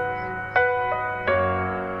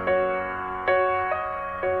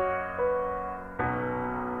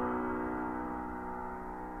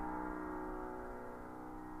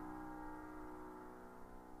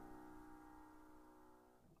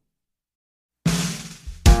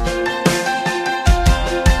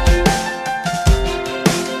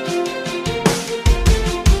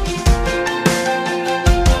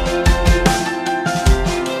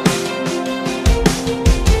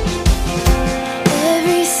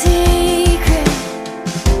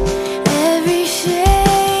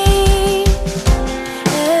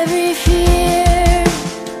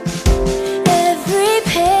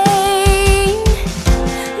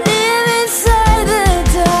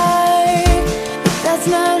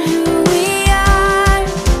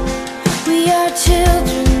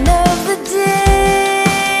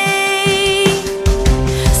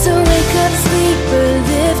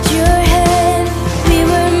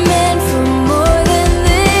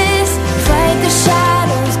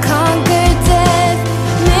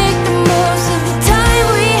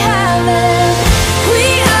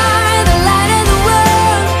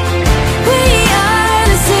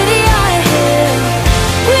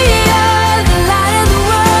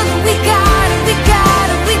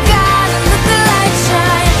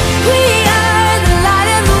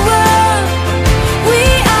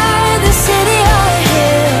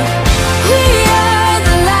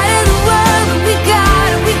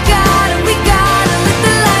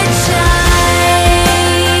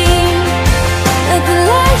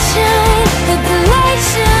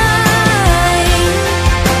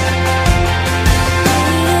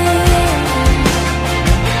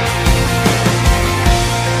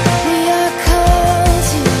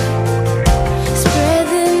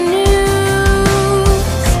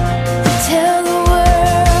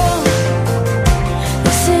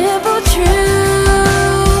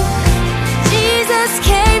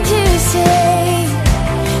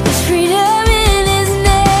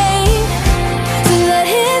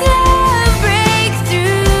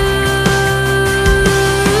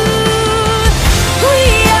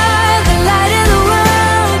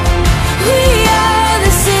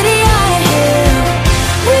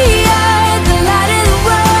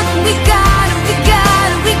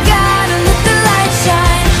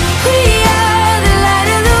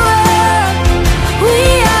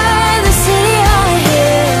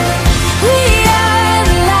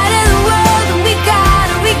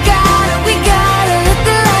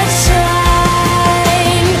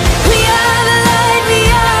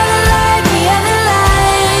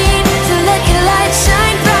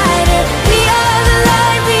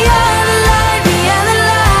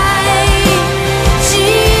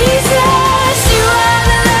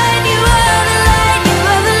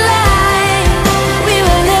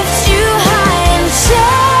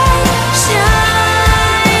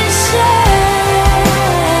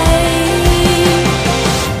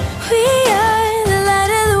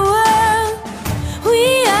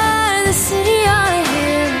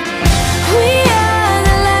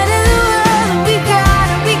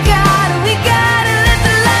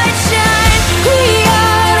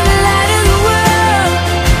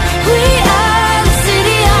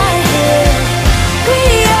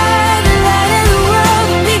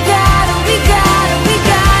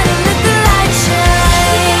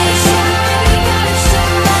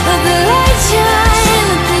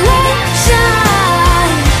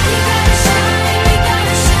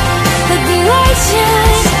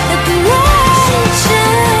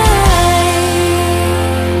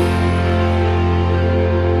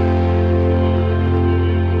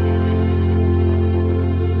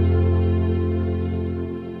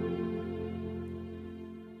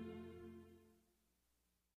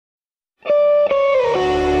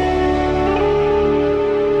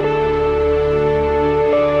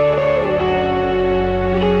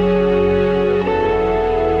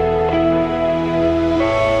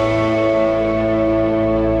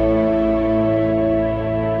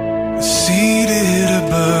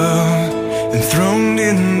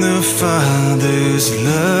 Father's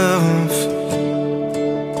love,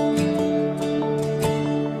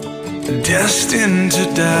 destined to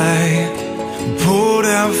die, poured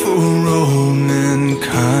out for all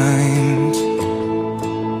mankind.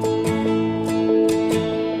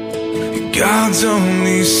 God's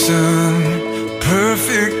only Son,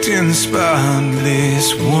 perfect and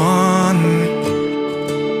spotless one,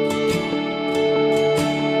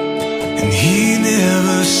 and He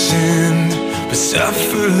never sinned, but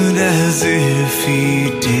suffered as if He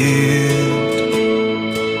did.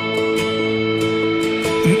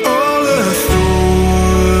 And all authority,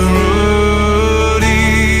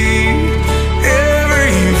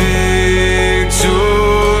 every victory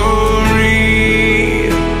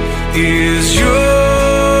is yours.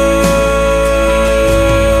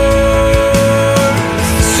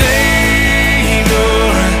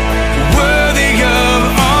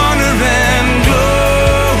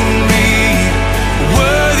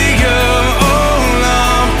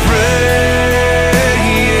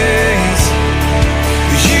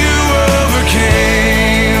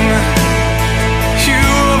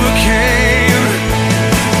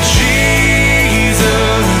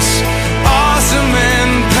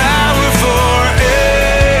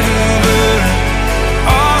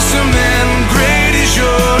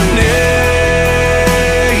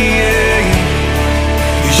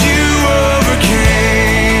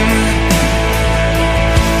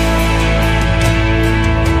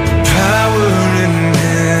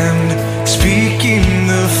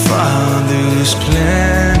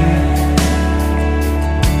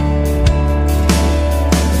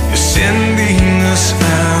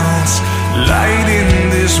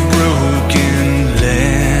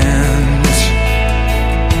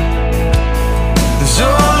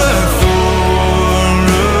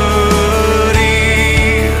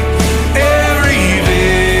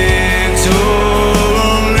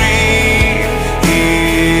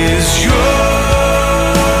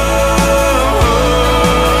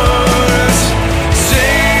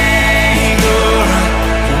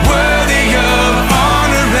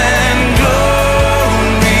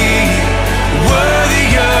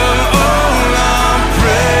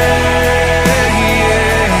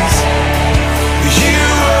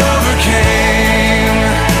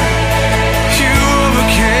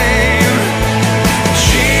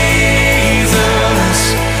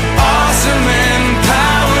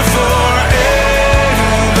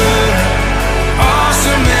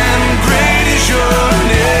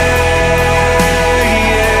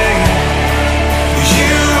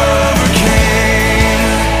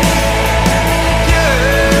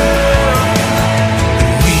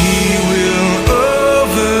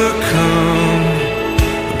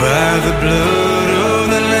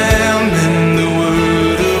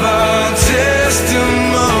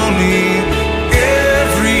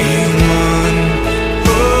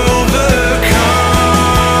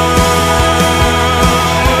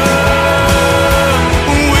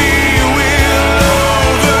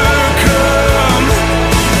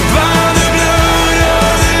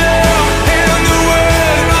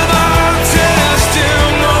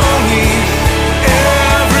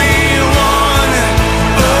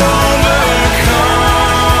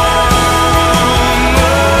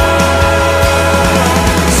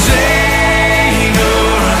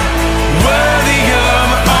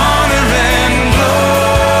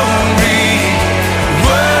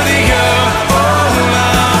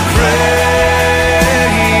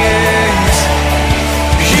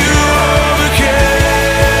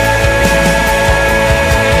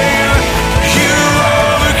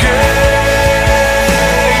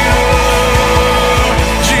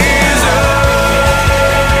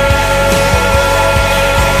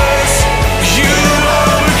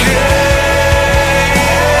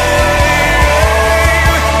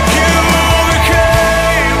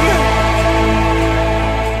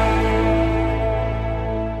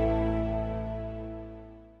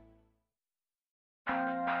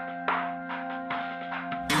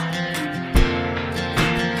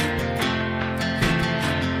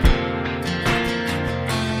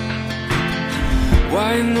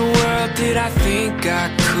 Why in the world did I think I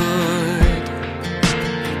could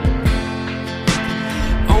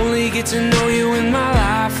only get to know you when my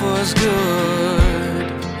life was good?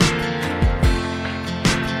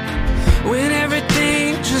 When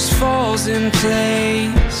everything just falls in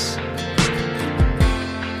place,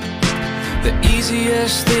 the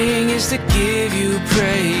easiest thing is to give you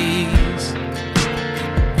praise.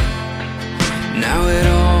 Now it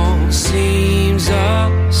all seems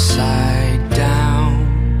upside down,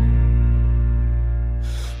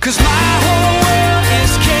 'cause my whole world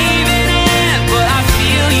is caving in, but I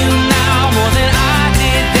feel you now more than I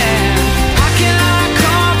did then. I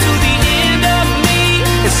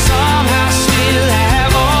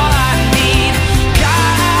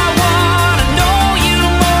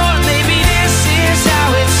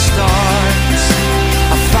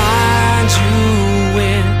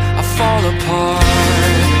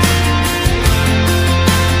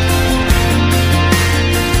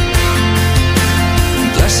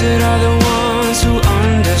Blessed are the ones who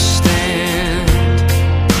understand.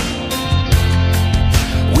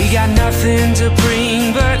 We got nothing to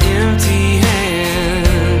bring but empty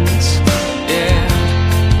hands. Yeah,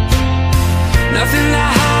 nothing to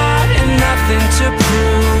hide and nothing to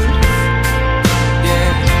prove.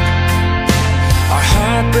 Yeah, our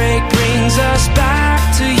heartbreak brings us back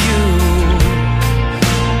to you.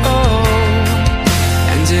 Oh,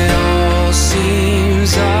 and it all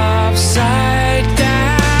seems upside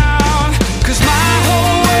down, 'cause my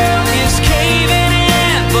whole world is caving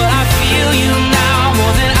in. But I feel you now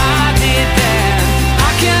more than I did then.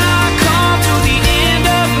 How can I come to the end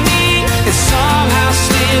of me and somehow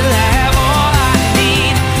still have all I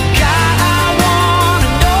need? God, I wanna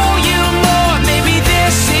know you more. Maybe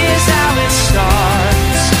this is how it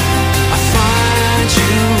starts. I find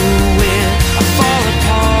you when I fall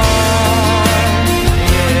apart.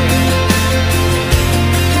 Yeah,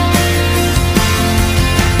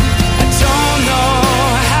 I don't know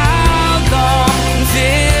how long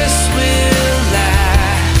this will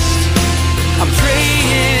last. I'm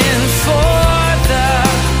praying for the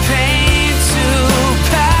pain to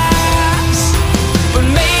pass, but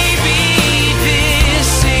maybe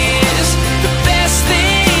this is the best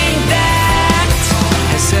thing that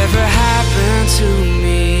has ever happened to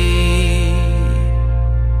me.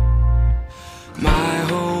 My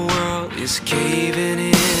whole world is caving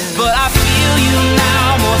in, but I feel you now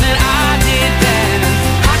more than I did then.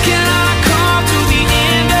 How can I come to the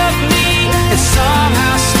end of me and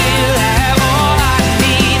somehow still have all I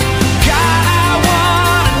need? God, I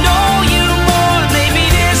wanna know you more. Maybe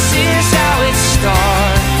this is how it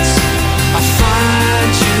starts. I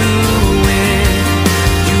find you when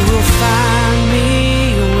you will find me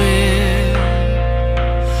when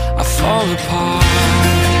I fall apart.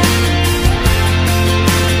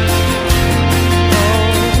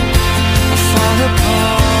 I fall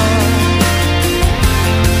apart.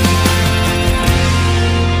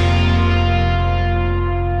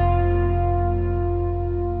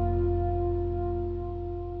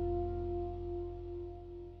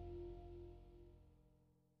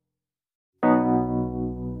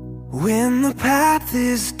 When the path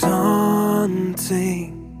is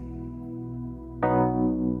daunting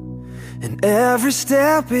and every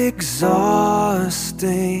step exhausting,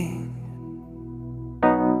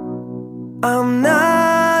 I'm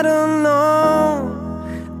not alone.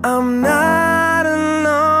 I'm not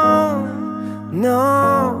alone. No,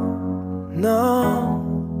 no.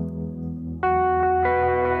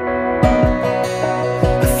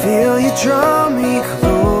 I feel you draw me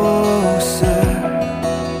closer.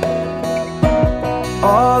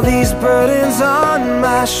 All these burdens on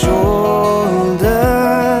my shoulder.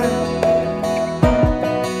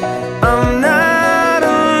 I'm not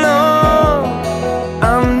alone.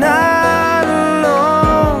 I'm not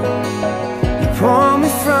alone. You pull me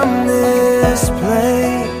from this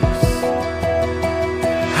place.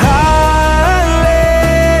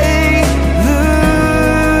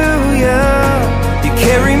 Hallelujah. You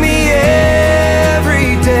carry me every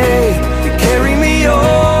day. You carry me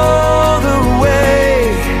all the way.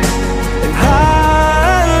 And hallelujah.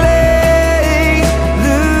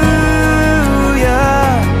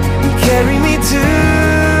 You carry me to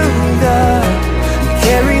the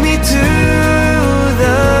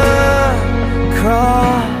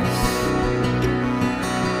cross.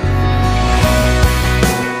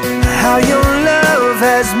 How your love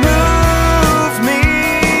has moved me,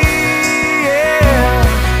 yeah,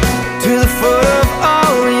 to the full of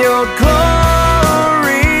all your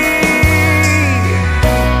glory.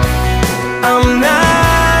 I'm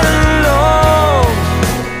not alone.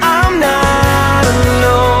 I'm not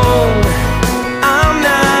alone. I'm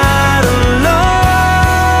not alone.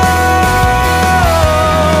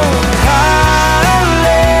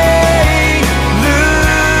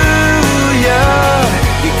 Hallelujah.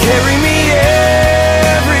 You carry me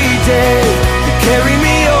every day. You carry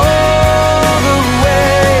me all the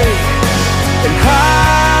way. And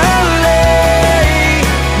hallelujah.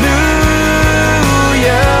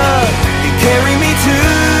 You carry me to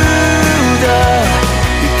the.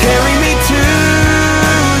 You carry me to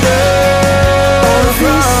the. All of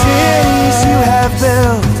these cities you have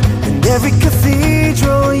built, and every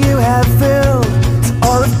cathedral you have filled. To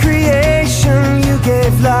all of creation you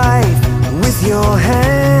gave life with your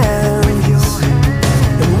hands.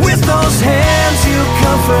 And with those hands you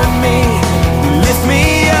comfort me. You lift me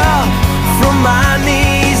up from my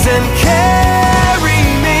knees and carry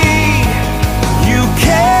me. You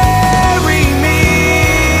carry me.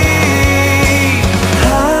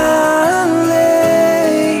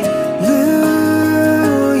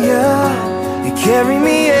 Hallelujah. You carry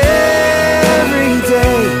me every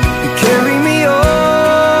day.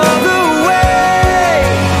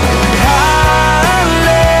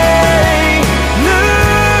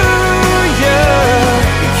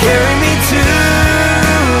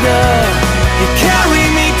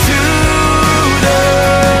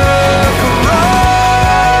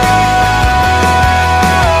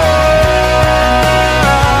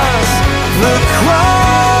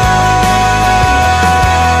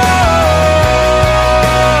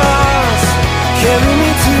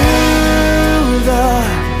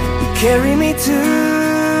 carry me to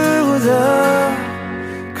the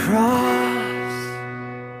cross.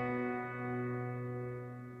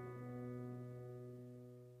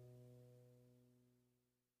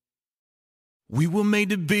 We were made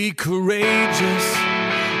to be courageous.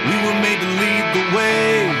 We were made to lead the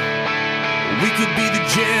way. We could be the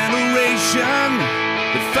generation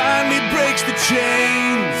that finally breaks the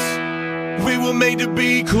chains. We were made to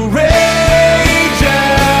be courageous.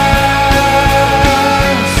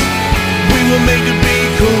 We were made to be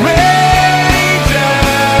courageous.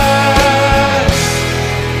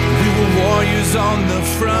 We were warriors on the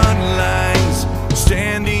front lines,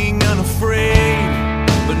 standing unafraid.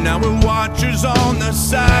 But now we're watchers on the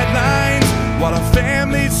sidelines while our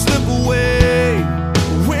families slip away.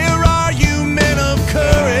 Where are you, men of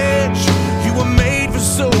courage? You were made for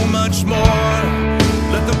so much more.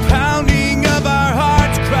 Let the pounding of our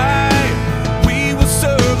hearts cry, we will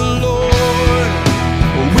serve the Lord.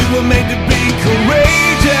 We were made to be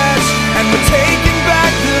courageous, and we're taking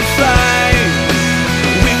back the fight.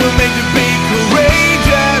 We were made to be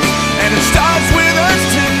courageous, and it starts with us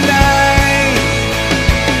tonight.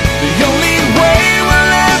 The only way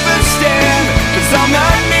we'll ever stand is on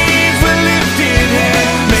our knees with lifted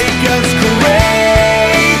hands. Make us courageous,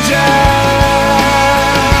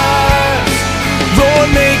 Lord,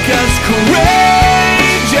 make us courageous.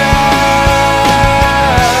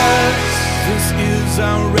 This is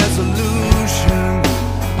our resolution,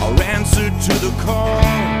 our answer to the call.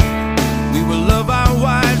 We will love our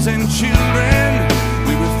wives and children.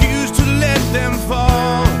 We refuse to let them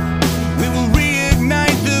fall. We will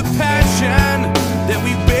reignite the passion that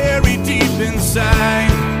we bury deep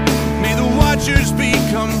inside. May the watchers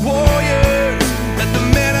become warriors. Let the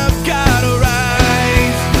men of God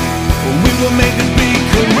arise. We were made to be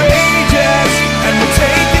courageous, and we're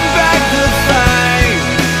taking back the fight.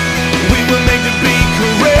 We were made to be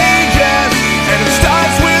courageous, and it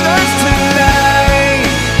starts with us tonight.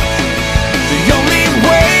 The only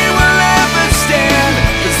way we'll ever stand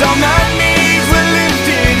is on our knees with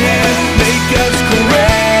lifted hands. Make us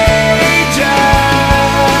courageous,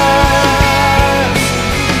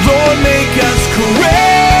 Lord, make us courageous.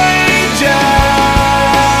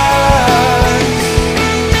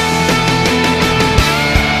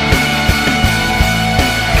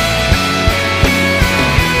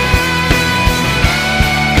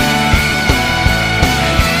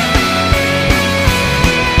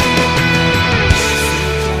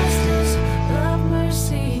 Love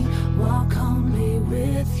mercy, walk humbly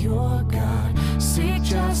with your God. Seek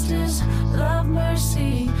justice, love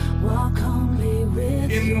mercy, walk humbly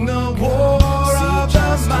with In your the God. war of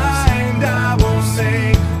the mind, I will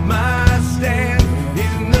make my stand.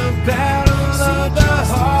 In the battle of the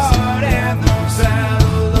heart and the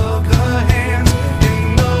battle of the hands.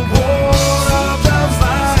 In the war of the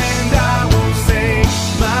mind, I will make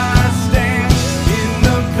my stand. In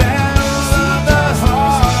the battle of the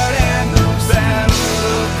heart and the battle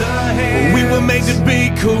of the hands. We were made to be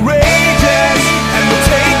courageous, and we're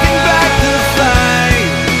taking back the fight.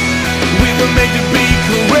 We were made to be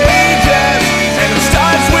courageous, and it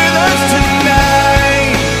starts with us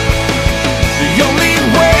tonight. The only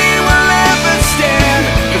way we'll ever stand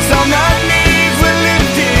is on our knees with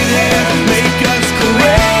lifted hands. Make us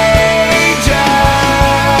courageous,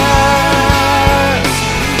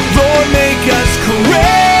 Lord, make us courageous.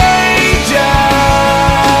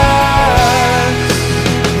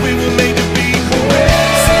 We were made to be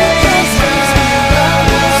courageous,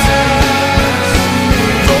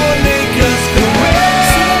 Lord, make us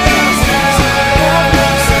courageous.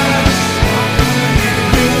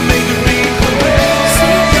 We were made to be courageous,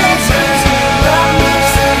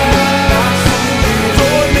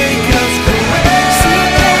 Lord, make us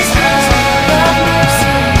courageous.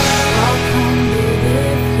 Walk humbly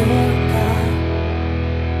with your God.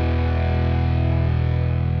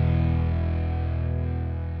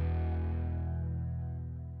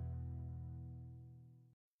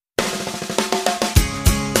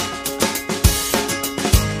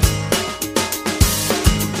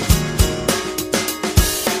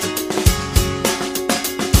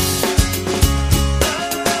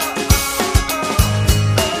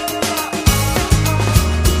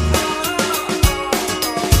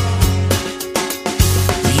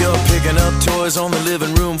 You're picking up toys on the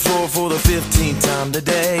living room floor for the 15th time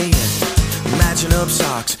today. Matching up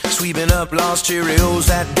socks, sweeping up lost Cheerios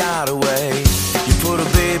that got away. You put a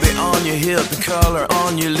baby on your hip, the color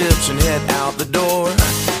on your lips, and head out the door.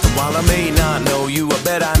 And while I may not know you, I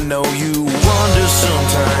bet I know you. Wonder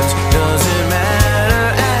sometimes, does it matter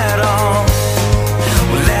at all?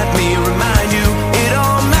 Well, let me remind you, it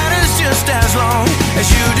all matters just as long as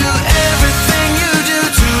you do everything you do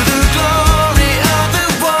to the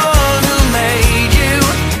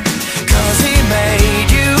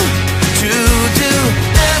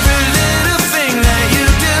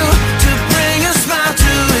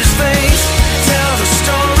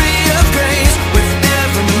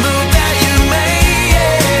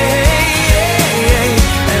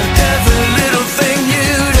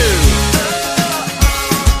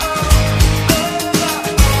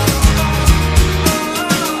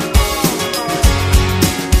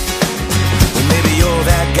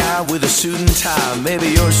suit and tie.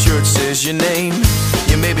 Maybe your shirt says your name.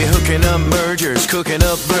 You may be hooking up mergers, cooking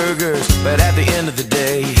up burgers, but at the end of the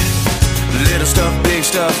day, little stuff, big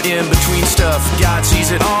stuff, in between stuff, God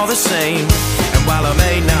sees it all the same. And while I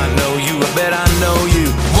may not know you, I bet I know you.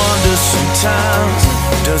 Wonder sometimes,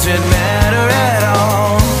 does it matter at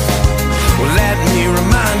all? Well, let me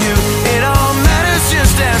remind you, it all matters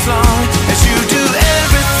just as long as you do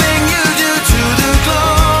everything you do to the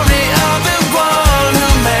glory of the one who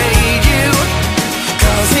made you.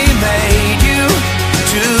 'Cause he made you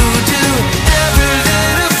to do every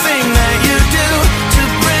little thing that you do to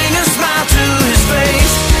bring a smile to his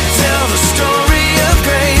face. Tell the story of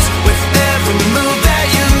grace with every move that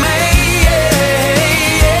you make,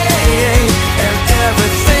 and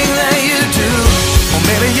everything that you do. Or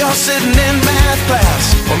maybe you're sitting in math class,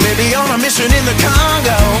 or maybe you're on a mission in the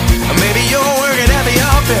Congo, or maybe you're working at the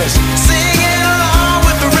office, singing along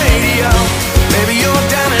with the radio. Maybe you're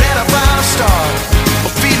dining at a 5-star,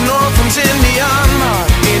 or feeding orphans in Myanmar.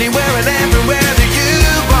 Anywhere and everywhere that you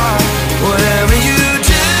are, whatever you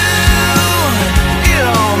do, it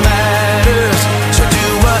all matters. So do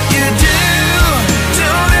what you do,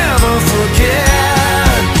 don't ever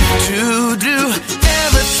forget to do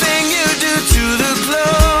everything you do to the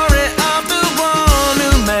glory of the one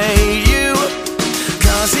who made you.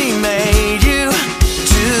 'Cause he made you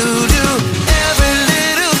to do every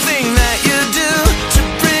little thing that you do to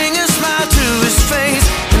bring a smile to his face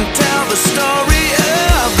and tell the story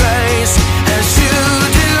of grace. As you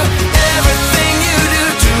do everything you do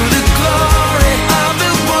to the glory of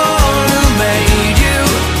the one who made you.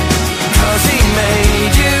 'Cause he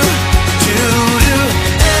made you to do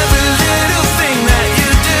every little thing that you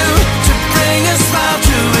do to bring a smile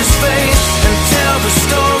to his face and tell the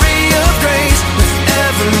story of grace with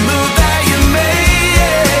every move that you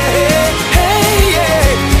make,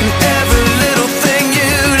 and every little thing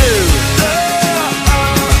you do.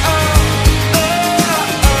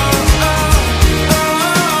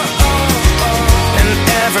 And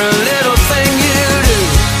every little thing you do.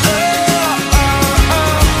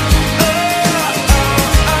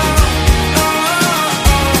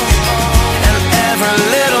 And every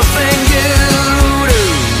little thing you do.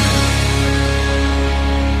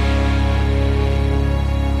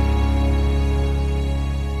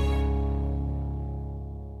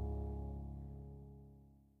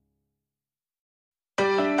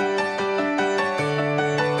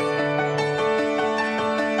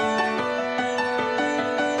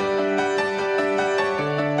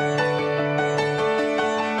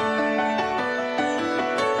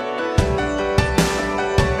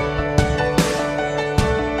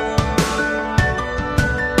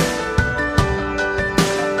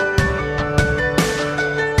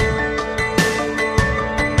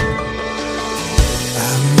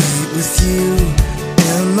 I meet with you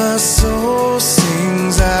and my soul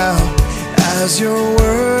sings out as your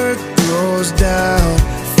word goes down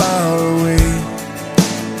far away.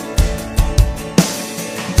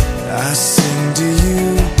 I sing to you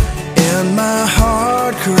and my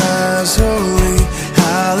heart cries holy,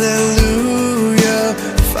 hallelujah,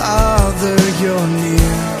 Father, you're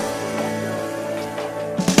near.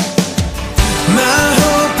 My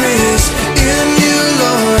hope is in you,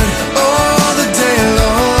 Lord, all the day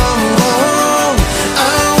long.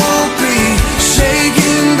 I won't be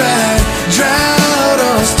shaken by drought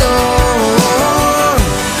or storm.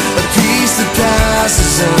 A peace that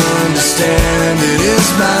passes understanding is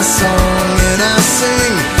my song, and I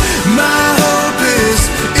sing. My hope is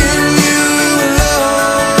in you,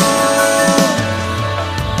 Lord.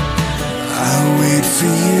 I wait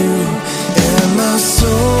for you, and my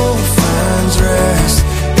soul finds rest.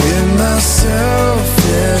 In my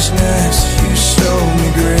selfishness, you show me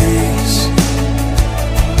grace.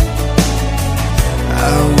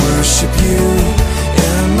 I worship you,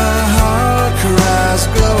 and my heart cries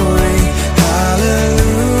glory,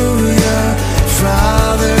 hallelujah,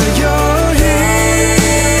 Father, you're here.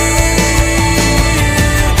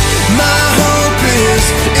 My hope is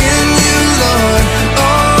in you, Lord,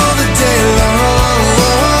 all the day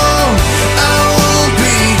long. I won't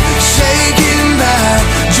be shaken by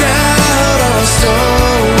drought or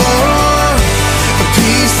storm. A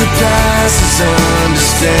peace that passes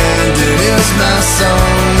understanding is my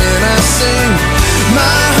song, and I sing.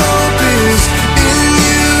 My hope is in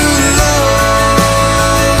you,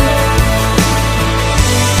 Lord.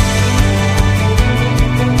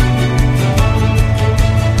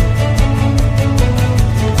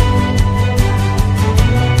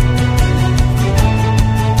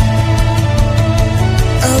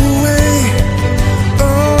 I wait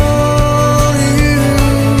on you.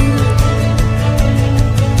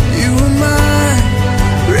 You are my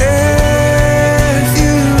refuge.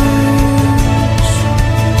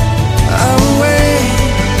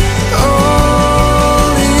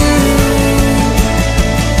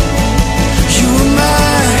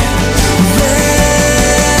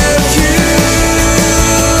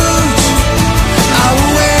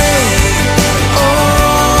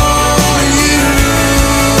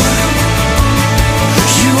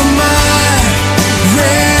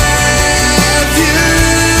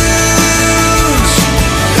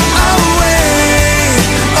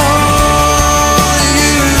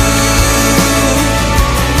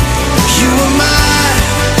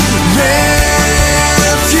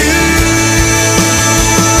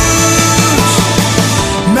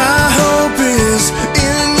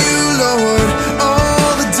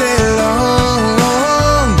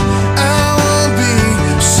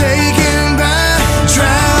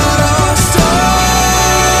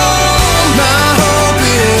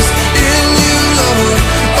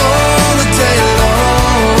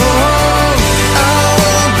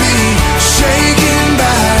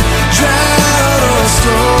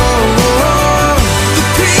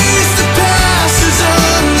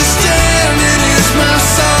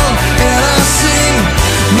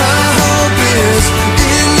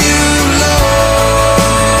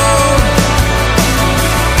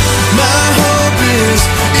 is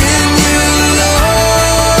in you,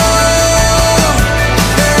 Lord.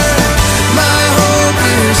 Yeah. My hope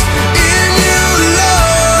is in you,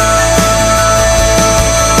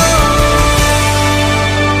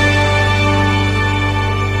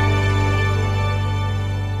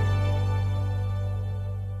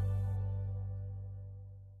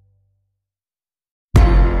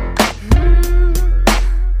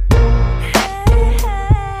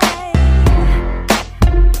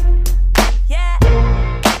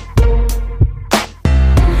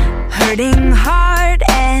 hurting heart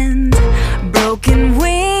and broken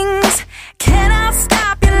wings cannot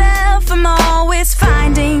stop your love from always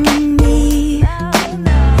finding me.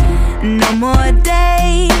 No more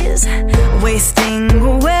days wasting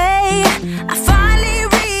away. I finally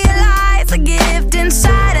realize the gift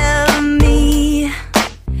inside of me.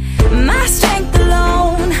 My strength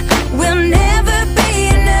alone will never be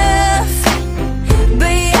enough,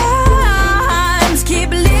 but your arms keep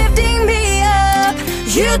lifting me up.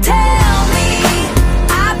 You tell me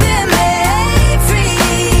I've been made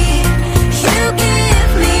free. You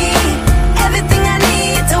give me everything I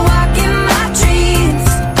need to walk in my dreams.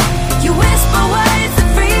 You whisper words that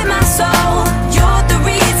free my soul. You're the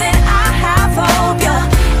reason I have hope. You're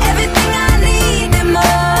everything I need and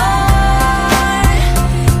more.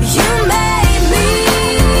 You made me.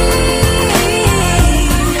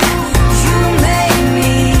 You made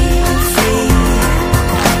me free.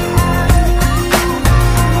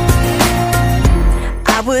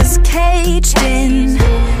 I was caged in,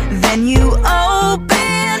 then you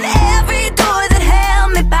opened every door that held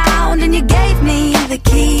me bound, and you gave me the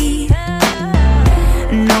key.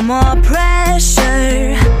 No more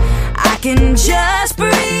pressure, I can just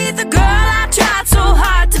breathe. The girl I tried so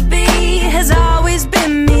hard to be has always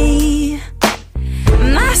been me.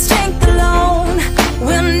 My strength alone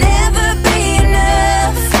will never be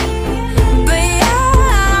enough, but your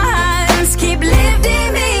arms keep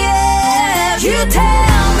lifting me up. You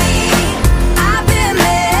tell me I've been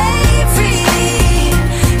made free.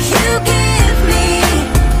 You give me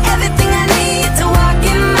everything I need to walk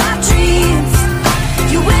in my dreams.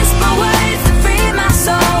 You whisper words that free my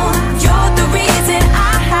soul. You're the reason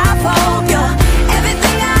I have hope. You're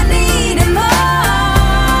everything I need and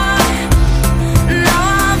more. Now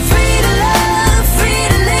I'm free to love, free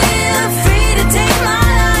to live, free to take my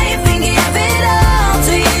life and give it all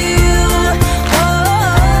to you.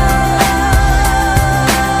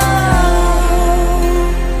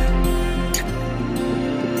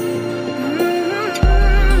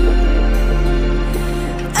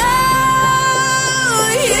 Oh,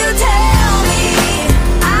 you tell me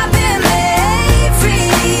I've been made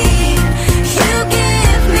free. You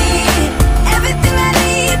give me everything I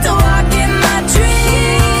need to walk in my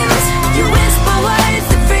dreams. You whisper words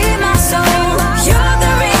that free my soul. You're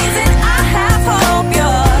the reason I have hope.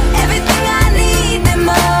 You're everything I need and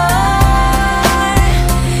more.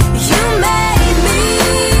 You made me.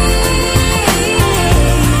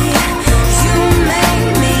 You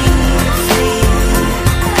made me free.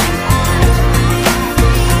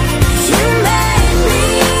 You made me.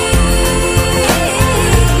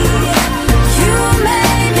 You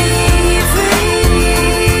made me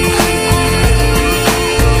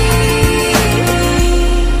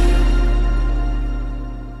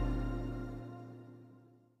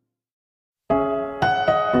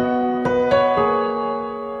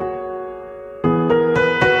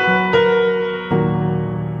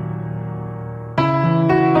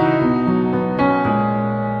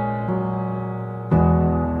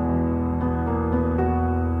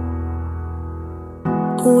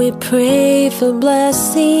We pray for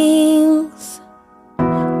blessings,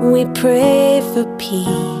 we pray for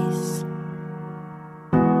peace,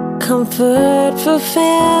 comfort for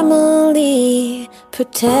family,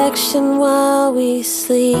 protection while we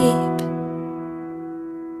sleep.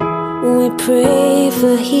 We pray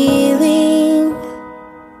for healing,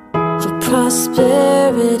 for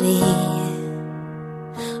prosperity.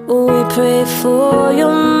 We pray for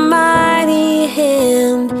your mighty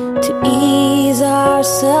hand to ease our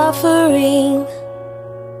suffering.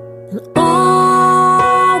 And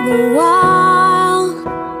all the while,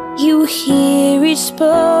 you hear each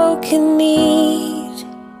spoken need.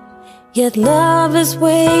 Yet love is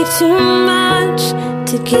way too much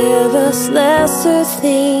to give us lesser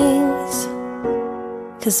things.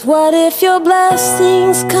 'Cause what if your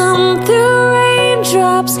blessings come through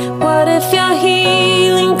raindrops? What if your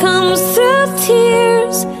healing comes through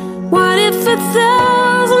tears? What if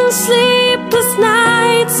 1,000 sleepless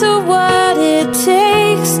nights are what it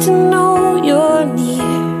takes to know you're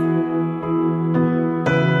near?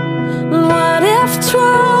 What if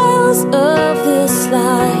trials of this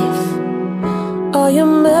life all your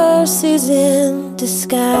mercies in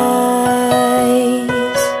disguise.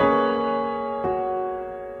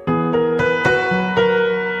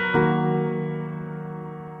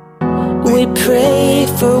 We pray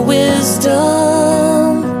for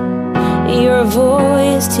wisdom, your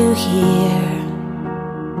voice to hear,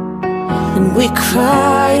 and we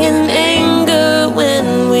cry in anger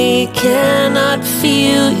when we cannot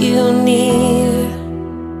feel you near.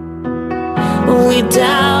 We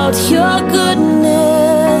doubt your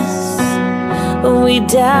goodness, we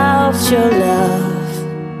doubt your love,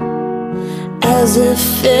 as if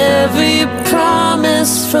every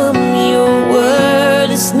promise from your word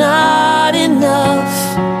is not enough.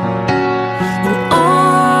 And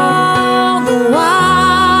all the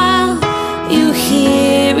while you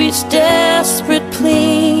hear each desperate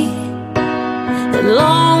plea, and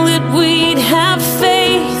long that we'd have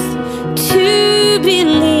faith to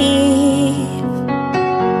believe.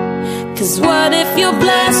 'Cause what if your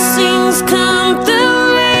blessings come through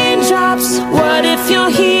raindrops? What if your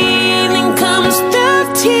healing comes through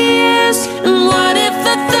tears? And what if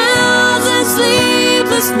 1,000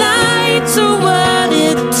 sleepless nights are what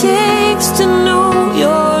it takes to know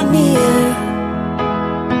you're near?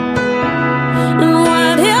 And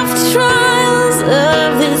what if trials of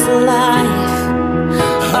this life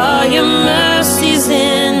are your mercies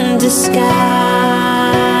in disguise?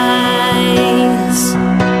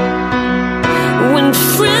 When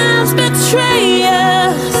friends betray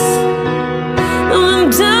us, when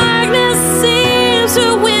darkness seems to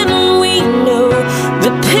win, we know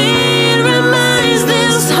the pain reminds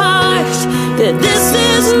this heart that this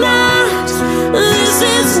is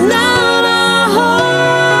not our home.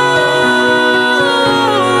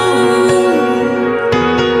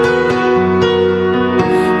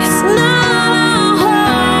 It's not our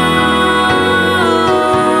home.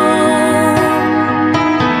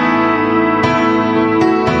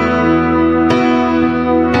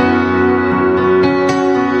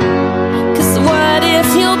 'Cause what if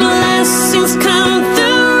your blessings come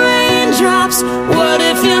through raindrops? What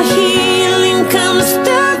if your healing comes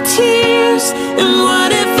through tears? And what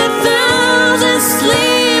if 1,000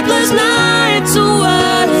 sleepless nights are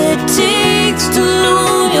what it takes to know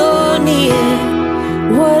you're near?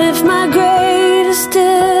 What if my greatest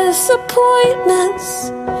disappointments,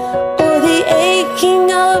 or the aching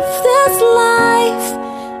of this life,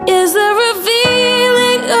 is the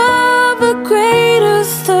revealing of a greater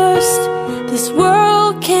thirst this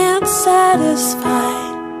world can't satisfy?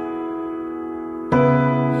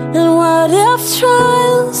 And what if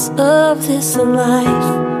trials of this life,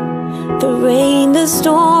 the rain, the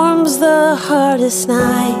storms, the hardest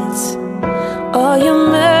nights, all your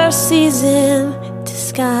mercies in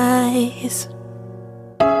disguise?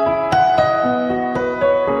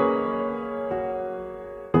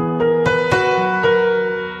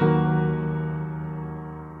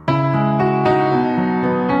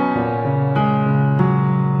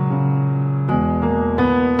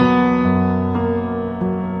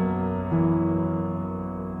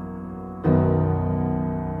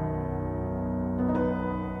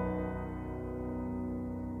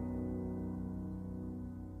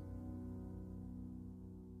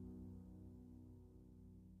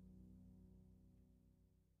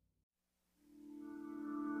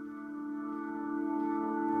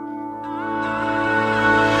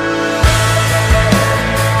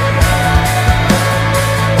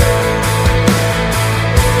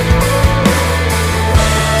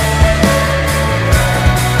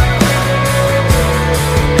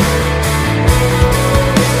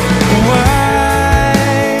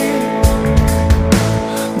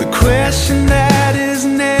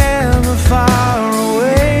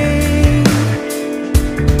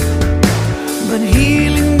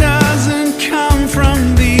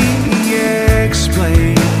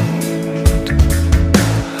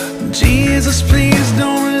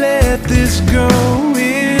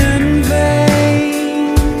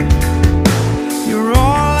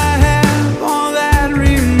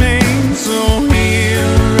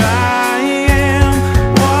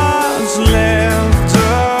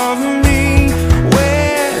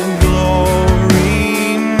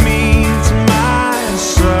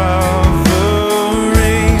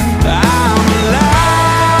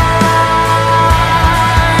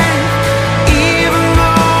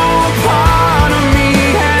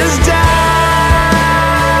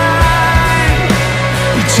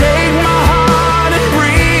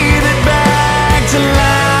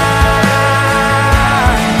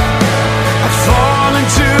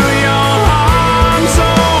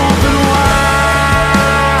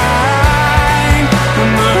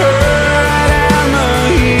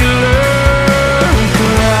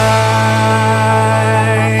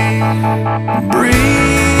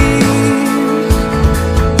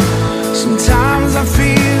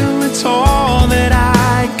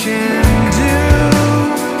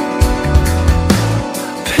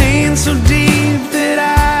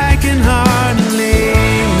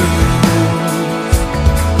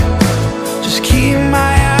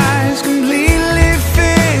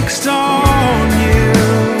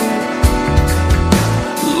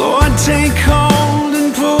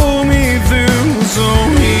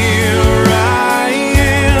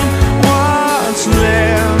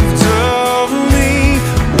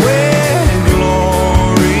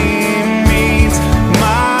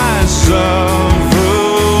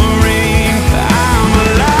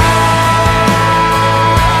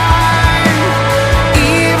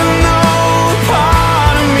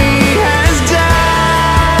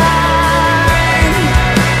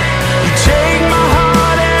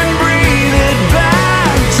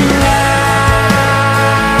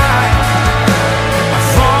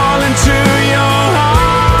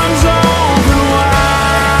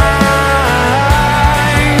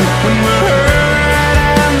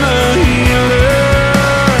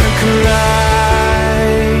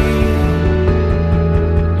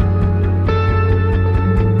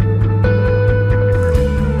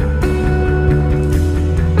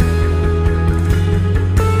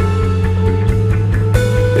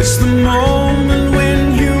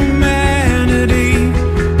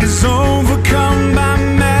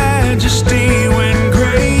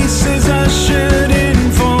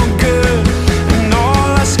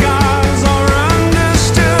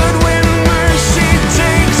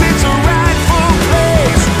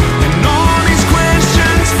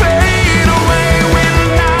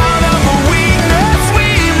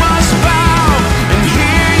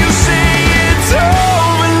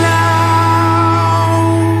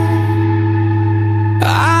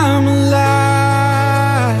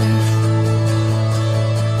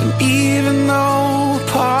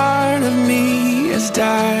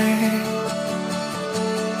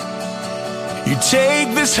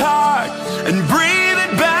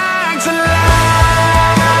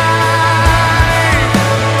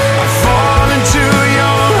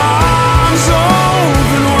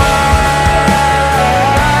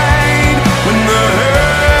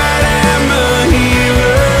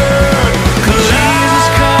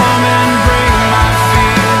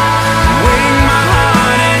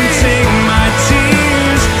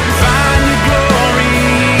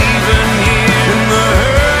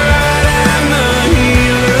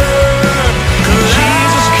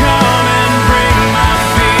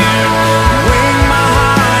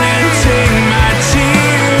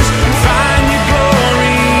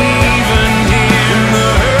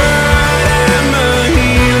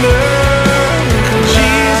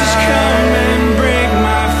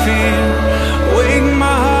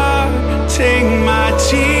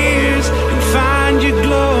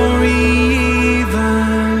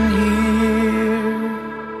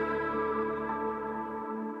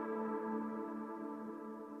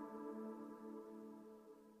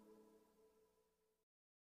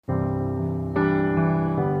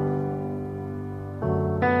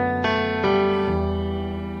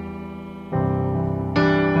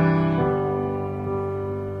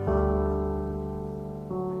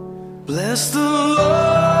 Bless the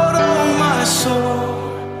Lord, oh my soul,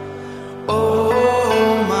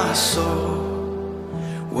 oh my soul.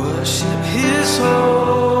 Worship His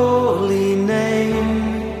holy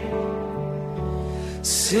name.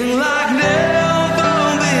 Sing like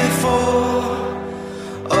never before,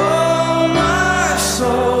 oh my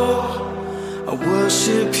soul. I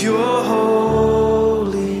worship Your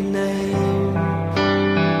holy name.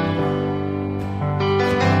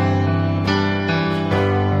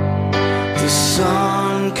 The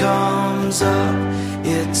sun comes up,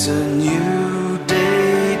 it's a new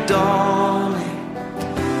day dawning.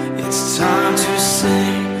 It's time to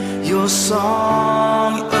sing Your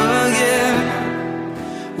song again.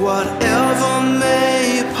 Whatever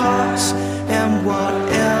may pass and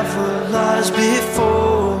whatever lies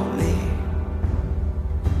before me,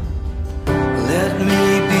 let me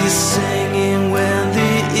be singing when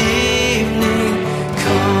the evening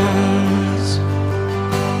comes.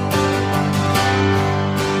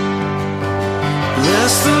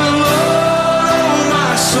 Bless the Lord, oh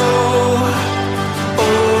my soul,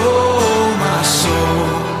 oh my soul.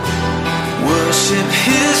 Worship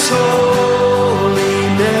His holy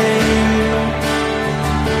name.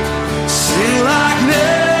 Sing like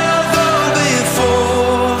never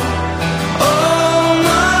before, oh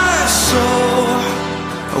my soul.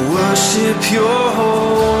 I worship Your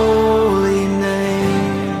holy name.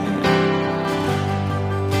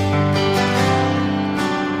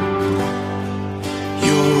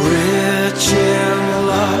 You're rich in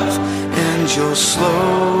love and You're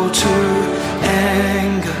slow to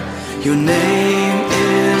anger. Your name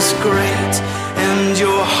is great and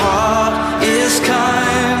Your heart is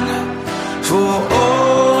kind. For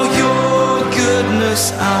all Your goodness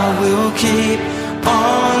I will keep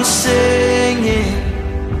on singing.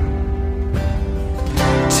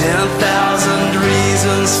 10,000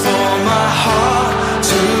 reasons for my heart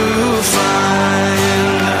to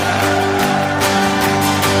find.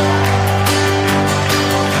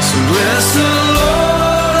 So bless the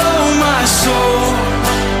Lord, oh my soul,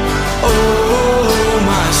 oh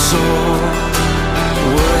my soul.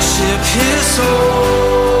 Worship His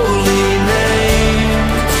holy name.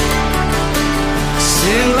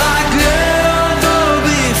 Sing like never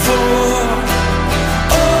before,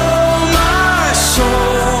 oh my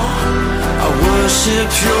soul. I worship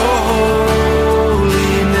Your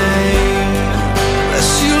holy name. Bless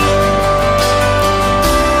You, Lord.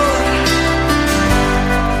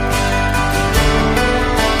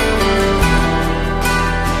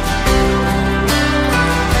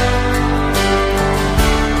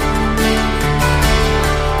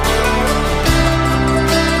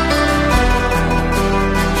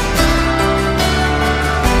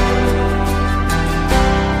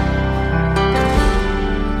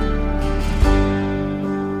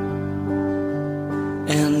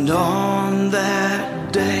 And on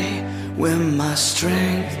that day when my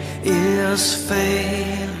strength is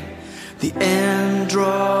failing, the end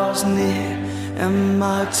draws near and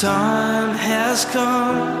my time has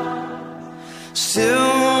come,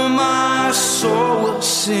 still my soul will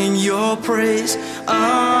sing Your praise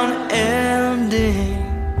unending.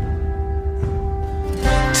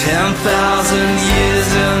 10,000 years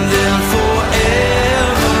and then forevermore,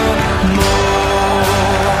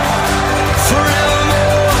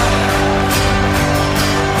 forevermore.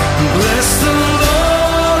 Bless the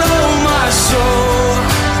Lord, oh my soul,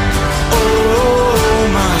 oh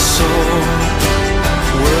my soul.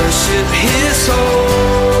 Worship His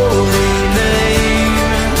holy name.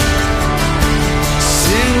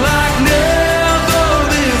 Sing like never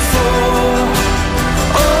before,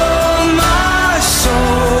 oh my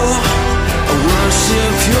soul. I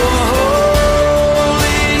worship Your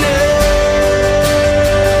holy name.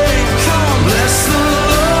 Come on, bless the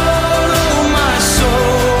Lord, oh my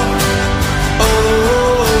soul,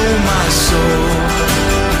 oh my soul.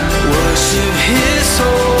 Worship His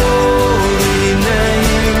holy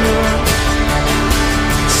name.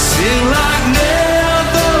 Sing like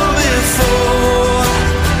never before,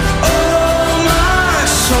 oh my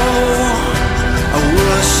soul. I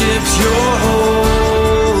worship Your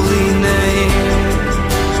holy name.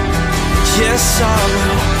 Yes, I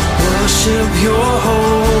will worship Your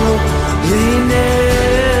holy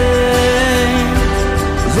name.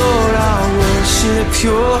 Lord, I worship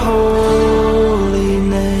Your holy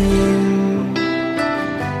name.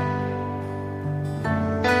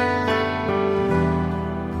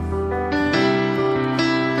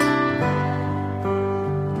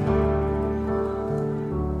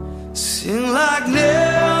 Sing like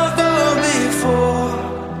never before,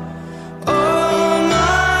 oh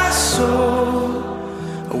my soul.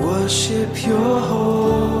 I worship Your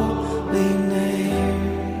holy name.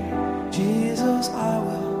 'cause I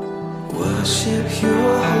will worship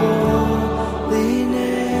your holy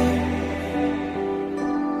name.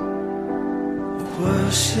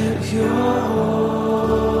 Worship your holy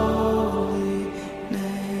name.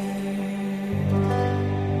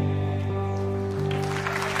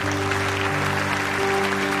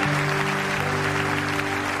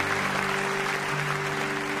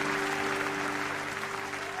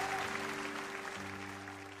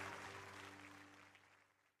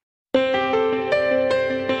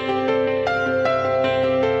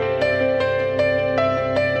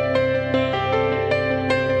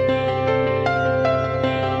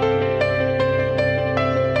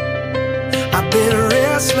 Been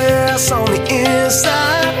restless on the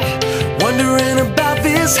inside, wondering about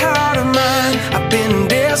this heart of mine. I've been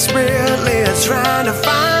desperately trying to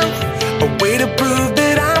find a way to prove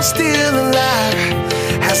that I'm still alive.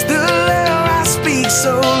 Has the love I speak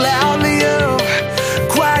so loudly of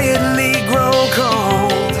quietly grown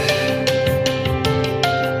cold?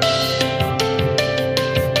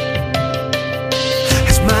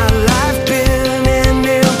 Has my life been an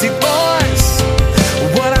empty voice?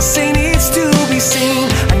 What I say needs to be seen.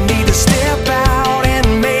 I need to step out and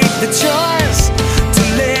make the choice to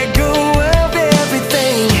let go of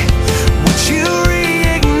everything. Would you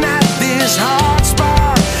reignite this heart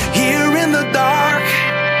spark here in the dark?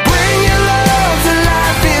 Bring your love to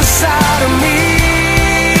life inside of me.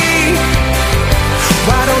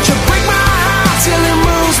 Why don't you break my heart till it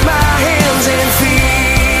moves my hands and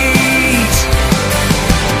feet?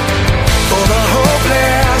 For the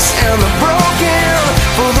hopeless and the broken,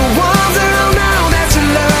 for the ones that don't know that you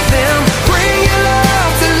love them, bring your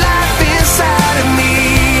love to life inside of me.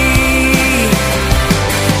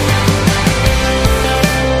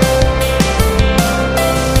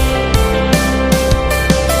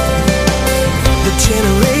 The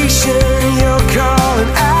generation you're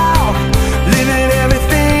calling out, living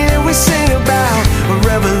everything that we sing about, a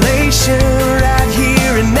revelation right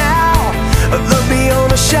here and now, a love beyond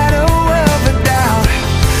a shadow of a doubt.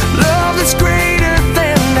 Love that's greater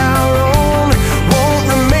than our own won't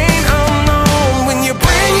remain unknown. When you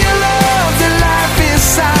bring your love to life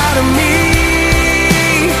inside of me,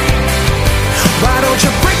 why don't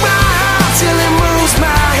you break my heart till it moves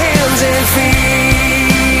my hands and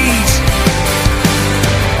feet?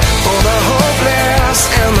 For the hopeless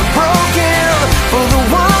and the broken, for the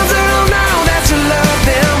ones that don't know that you love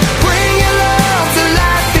them, bring your love to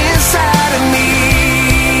life inside of me.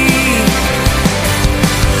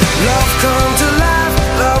 Love come to life,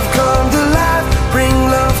 love come to life, bring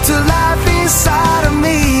love to life inside of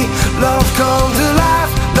me. Love come to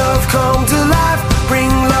life, love come to life,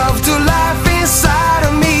 bring love to life inside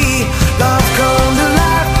of me. Love come to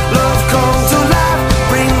life, love come to life,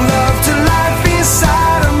 bring love to life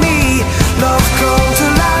inside of me. Love come to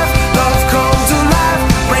life, love come to life,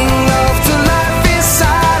 bring love to life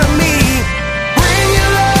inside of me. Bring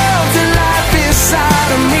your love to life inside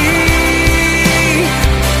of me.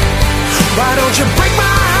 Why don't you break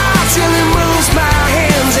my heart till it moves my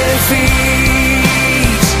hands and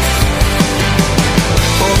feet?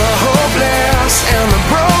 For the hopeless and the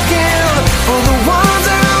broken, for the ones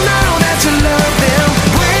that don't know that you love them,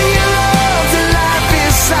 bring your love to life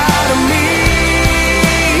inside of me.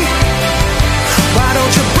 Why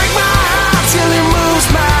don't you break my heart till it moves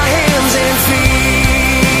my hands and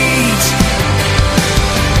feet?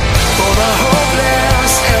 For the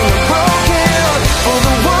hopeless and the broken, for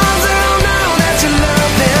the ones that don't know that you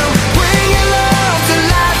love them, bring your love to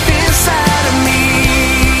life inside of me.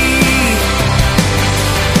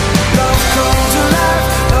 Love come to life,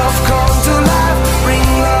 love come to life, bring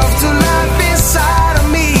love to life inside of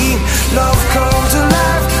me. Love come to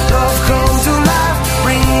life, love come to life,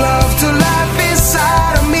 bring love to life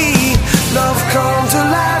inside of me. Love come to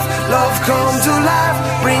life, love come to life,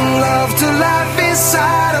 bring love to life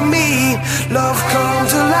inside of me. Love come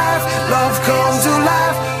to life, love come to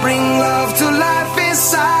life, bring love to life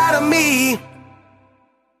inside of me.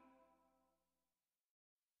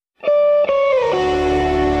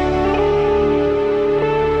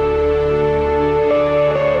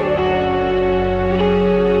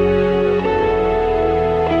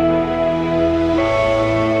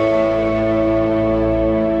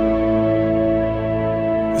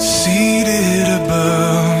 Seated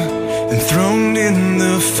above, enthroned in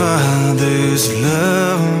the Father's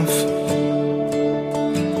love,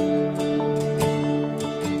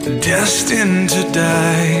 destined to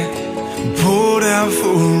die, poured out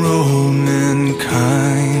for all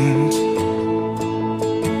mankind.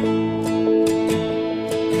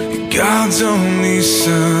 God's only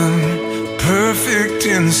Son, perfect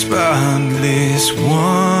and spotless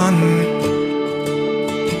one.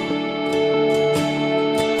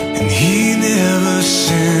 never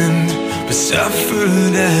sinned, but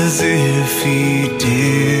suffered as if he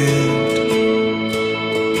did.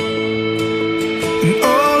 And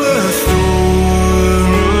all authority,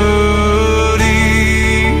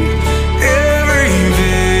 every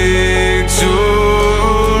victory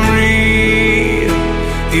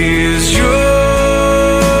is yours.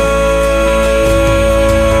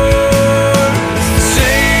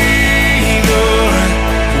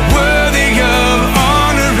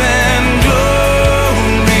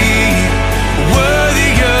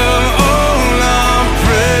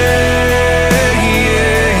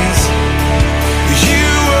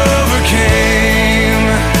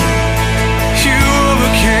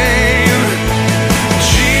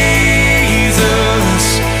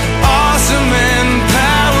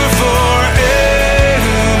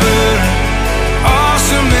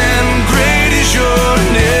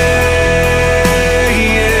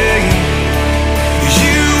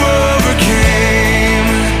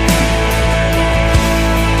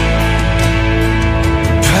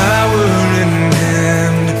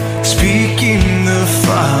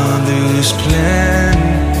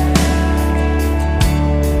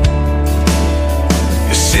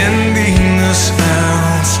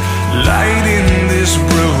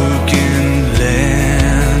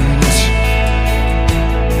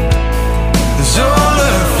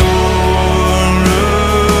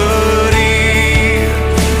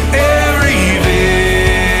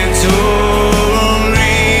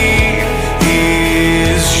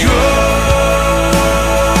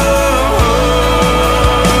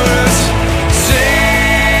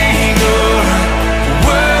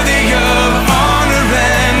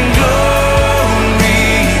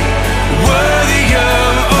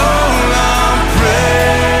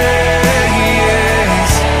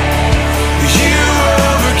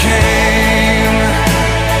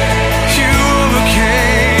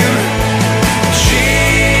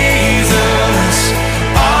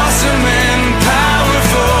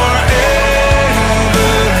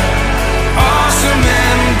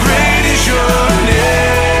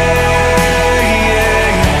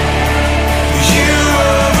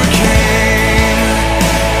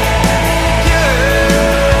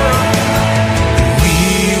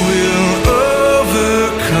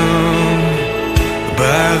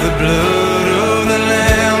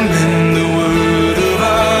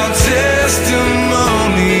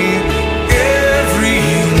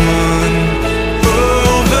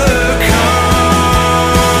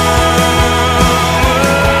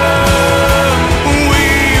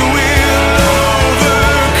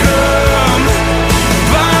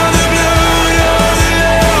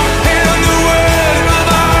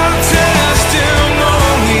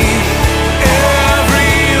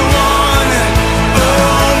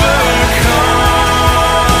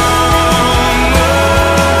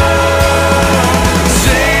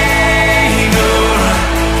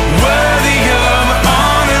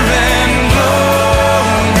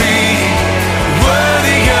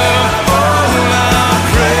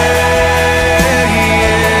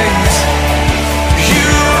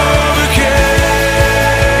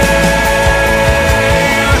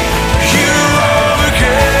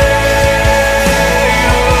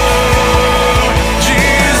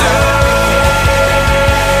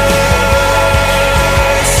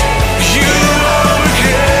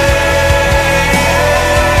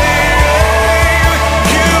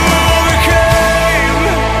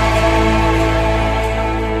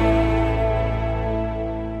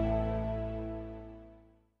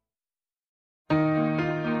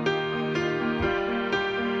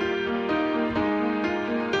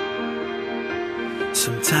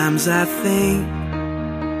 Sometimes I think,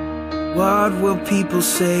 what will people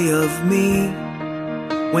say of me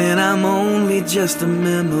when I'm only just a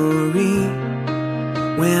memory?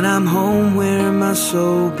 When I'm home where my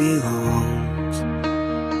soul belongs.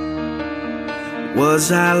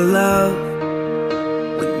 Was I loved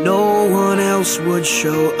when no one else would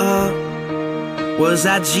show up? Was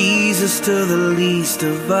I Jesus to the least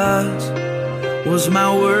of us? Was my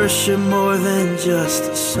worship more than just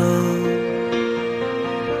a song?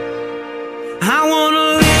 I wanna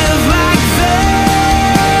live like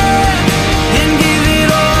that and give it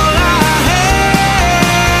all I have,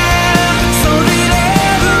 so that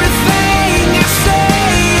everything I say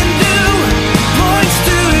and do points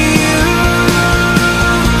to you.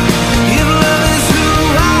 If love is who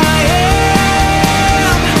I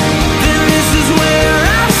am, then this is where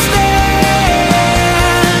I stand.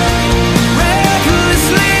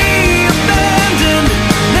 Recklessly abandoned,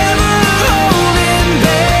 never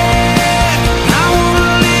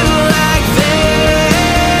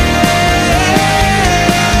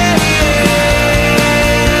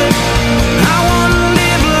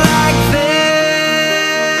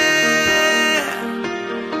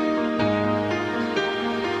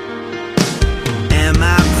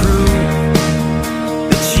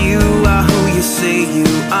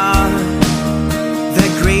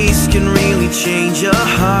change your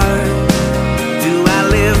heart? Do I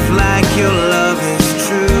live like your love is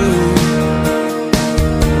true?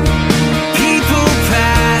 People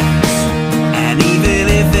pass, and even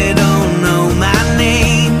if they don't know my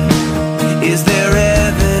name, is there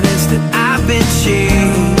evidence that I've been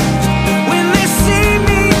changed? When they see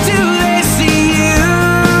me, do they see you?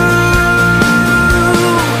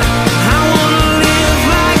 I wanna live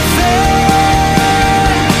like that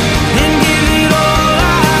and give it all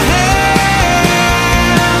I have,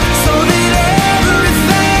 so that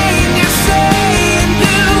everything I say and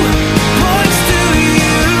do points to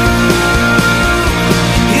you.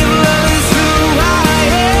 If love is who I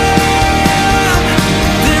am,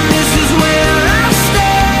 then this is where I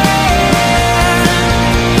stand.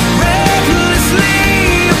 Recklessly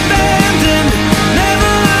abandoned,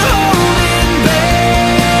 never holding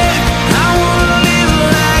back. I wanna live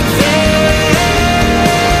like that.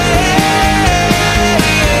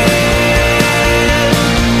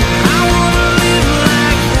 I wanna live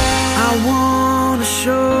like that. I wanna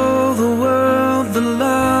show the world the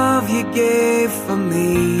love you gave for me.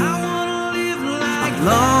 I wanna live like I'm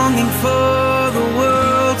longing for the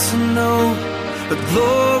world to know the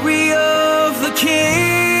glory of the King.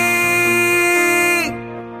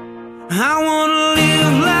 I wanna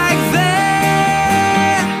live like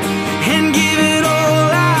that and give it all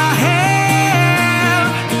I have,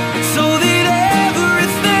 so that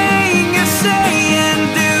everything I say and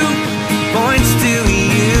do points to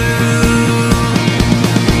you.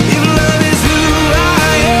 If love is who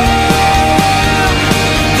I am,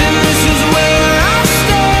 then this is where I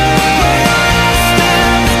stand.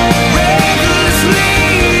 Recklessly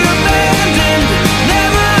abandoned,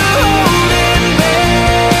 never holding back.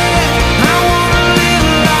 I wanna live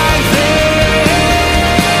like that.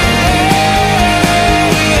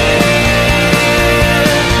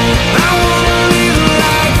 I wanna live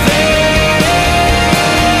like that. I wanna live like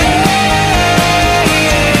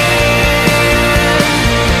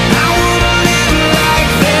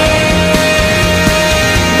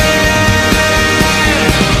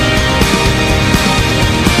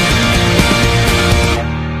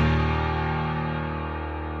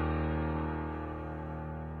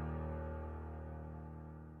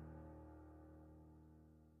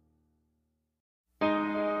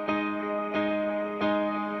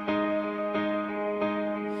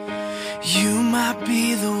You might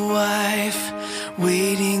be the wife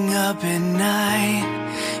waiting up at night.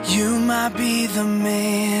 You might be the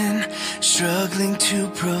man struggling to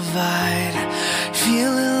provide,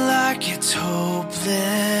 feeling like it's hopeless.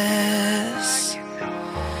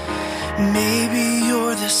 Maybe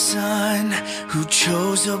you're the son who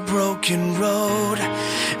chose a broken road.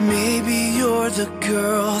 Maybe you're the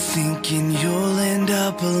girl thinking you'll end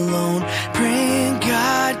up alone, praying,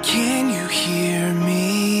 God, can you hear me?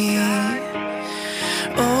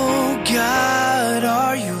 Oh God,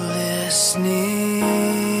 are you listening?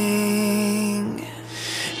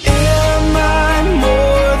 Am I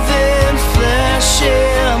more than flesh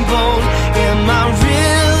and bone? Am I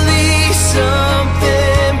really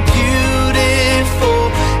something beautiful?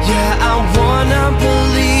 Yeah, I wanna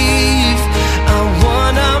believe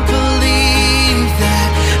that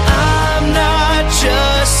I'm not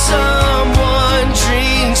just some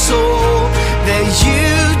wandering soul that you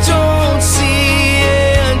don't see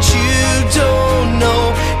and you don't know.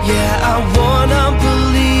 Yeah, I wanna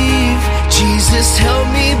believe. Jesus, help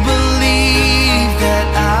me believe that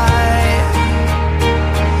I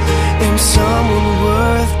am someone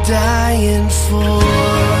worth dying for.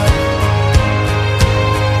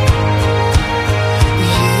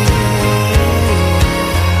 Yeah.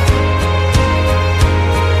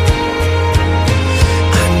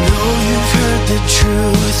 I know you've heard the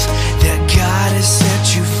truth.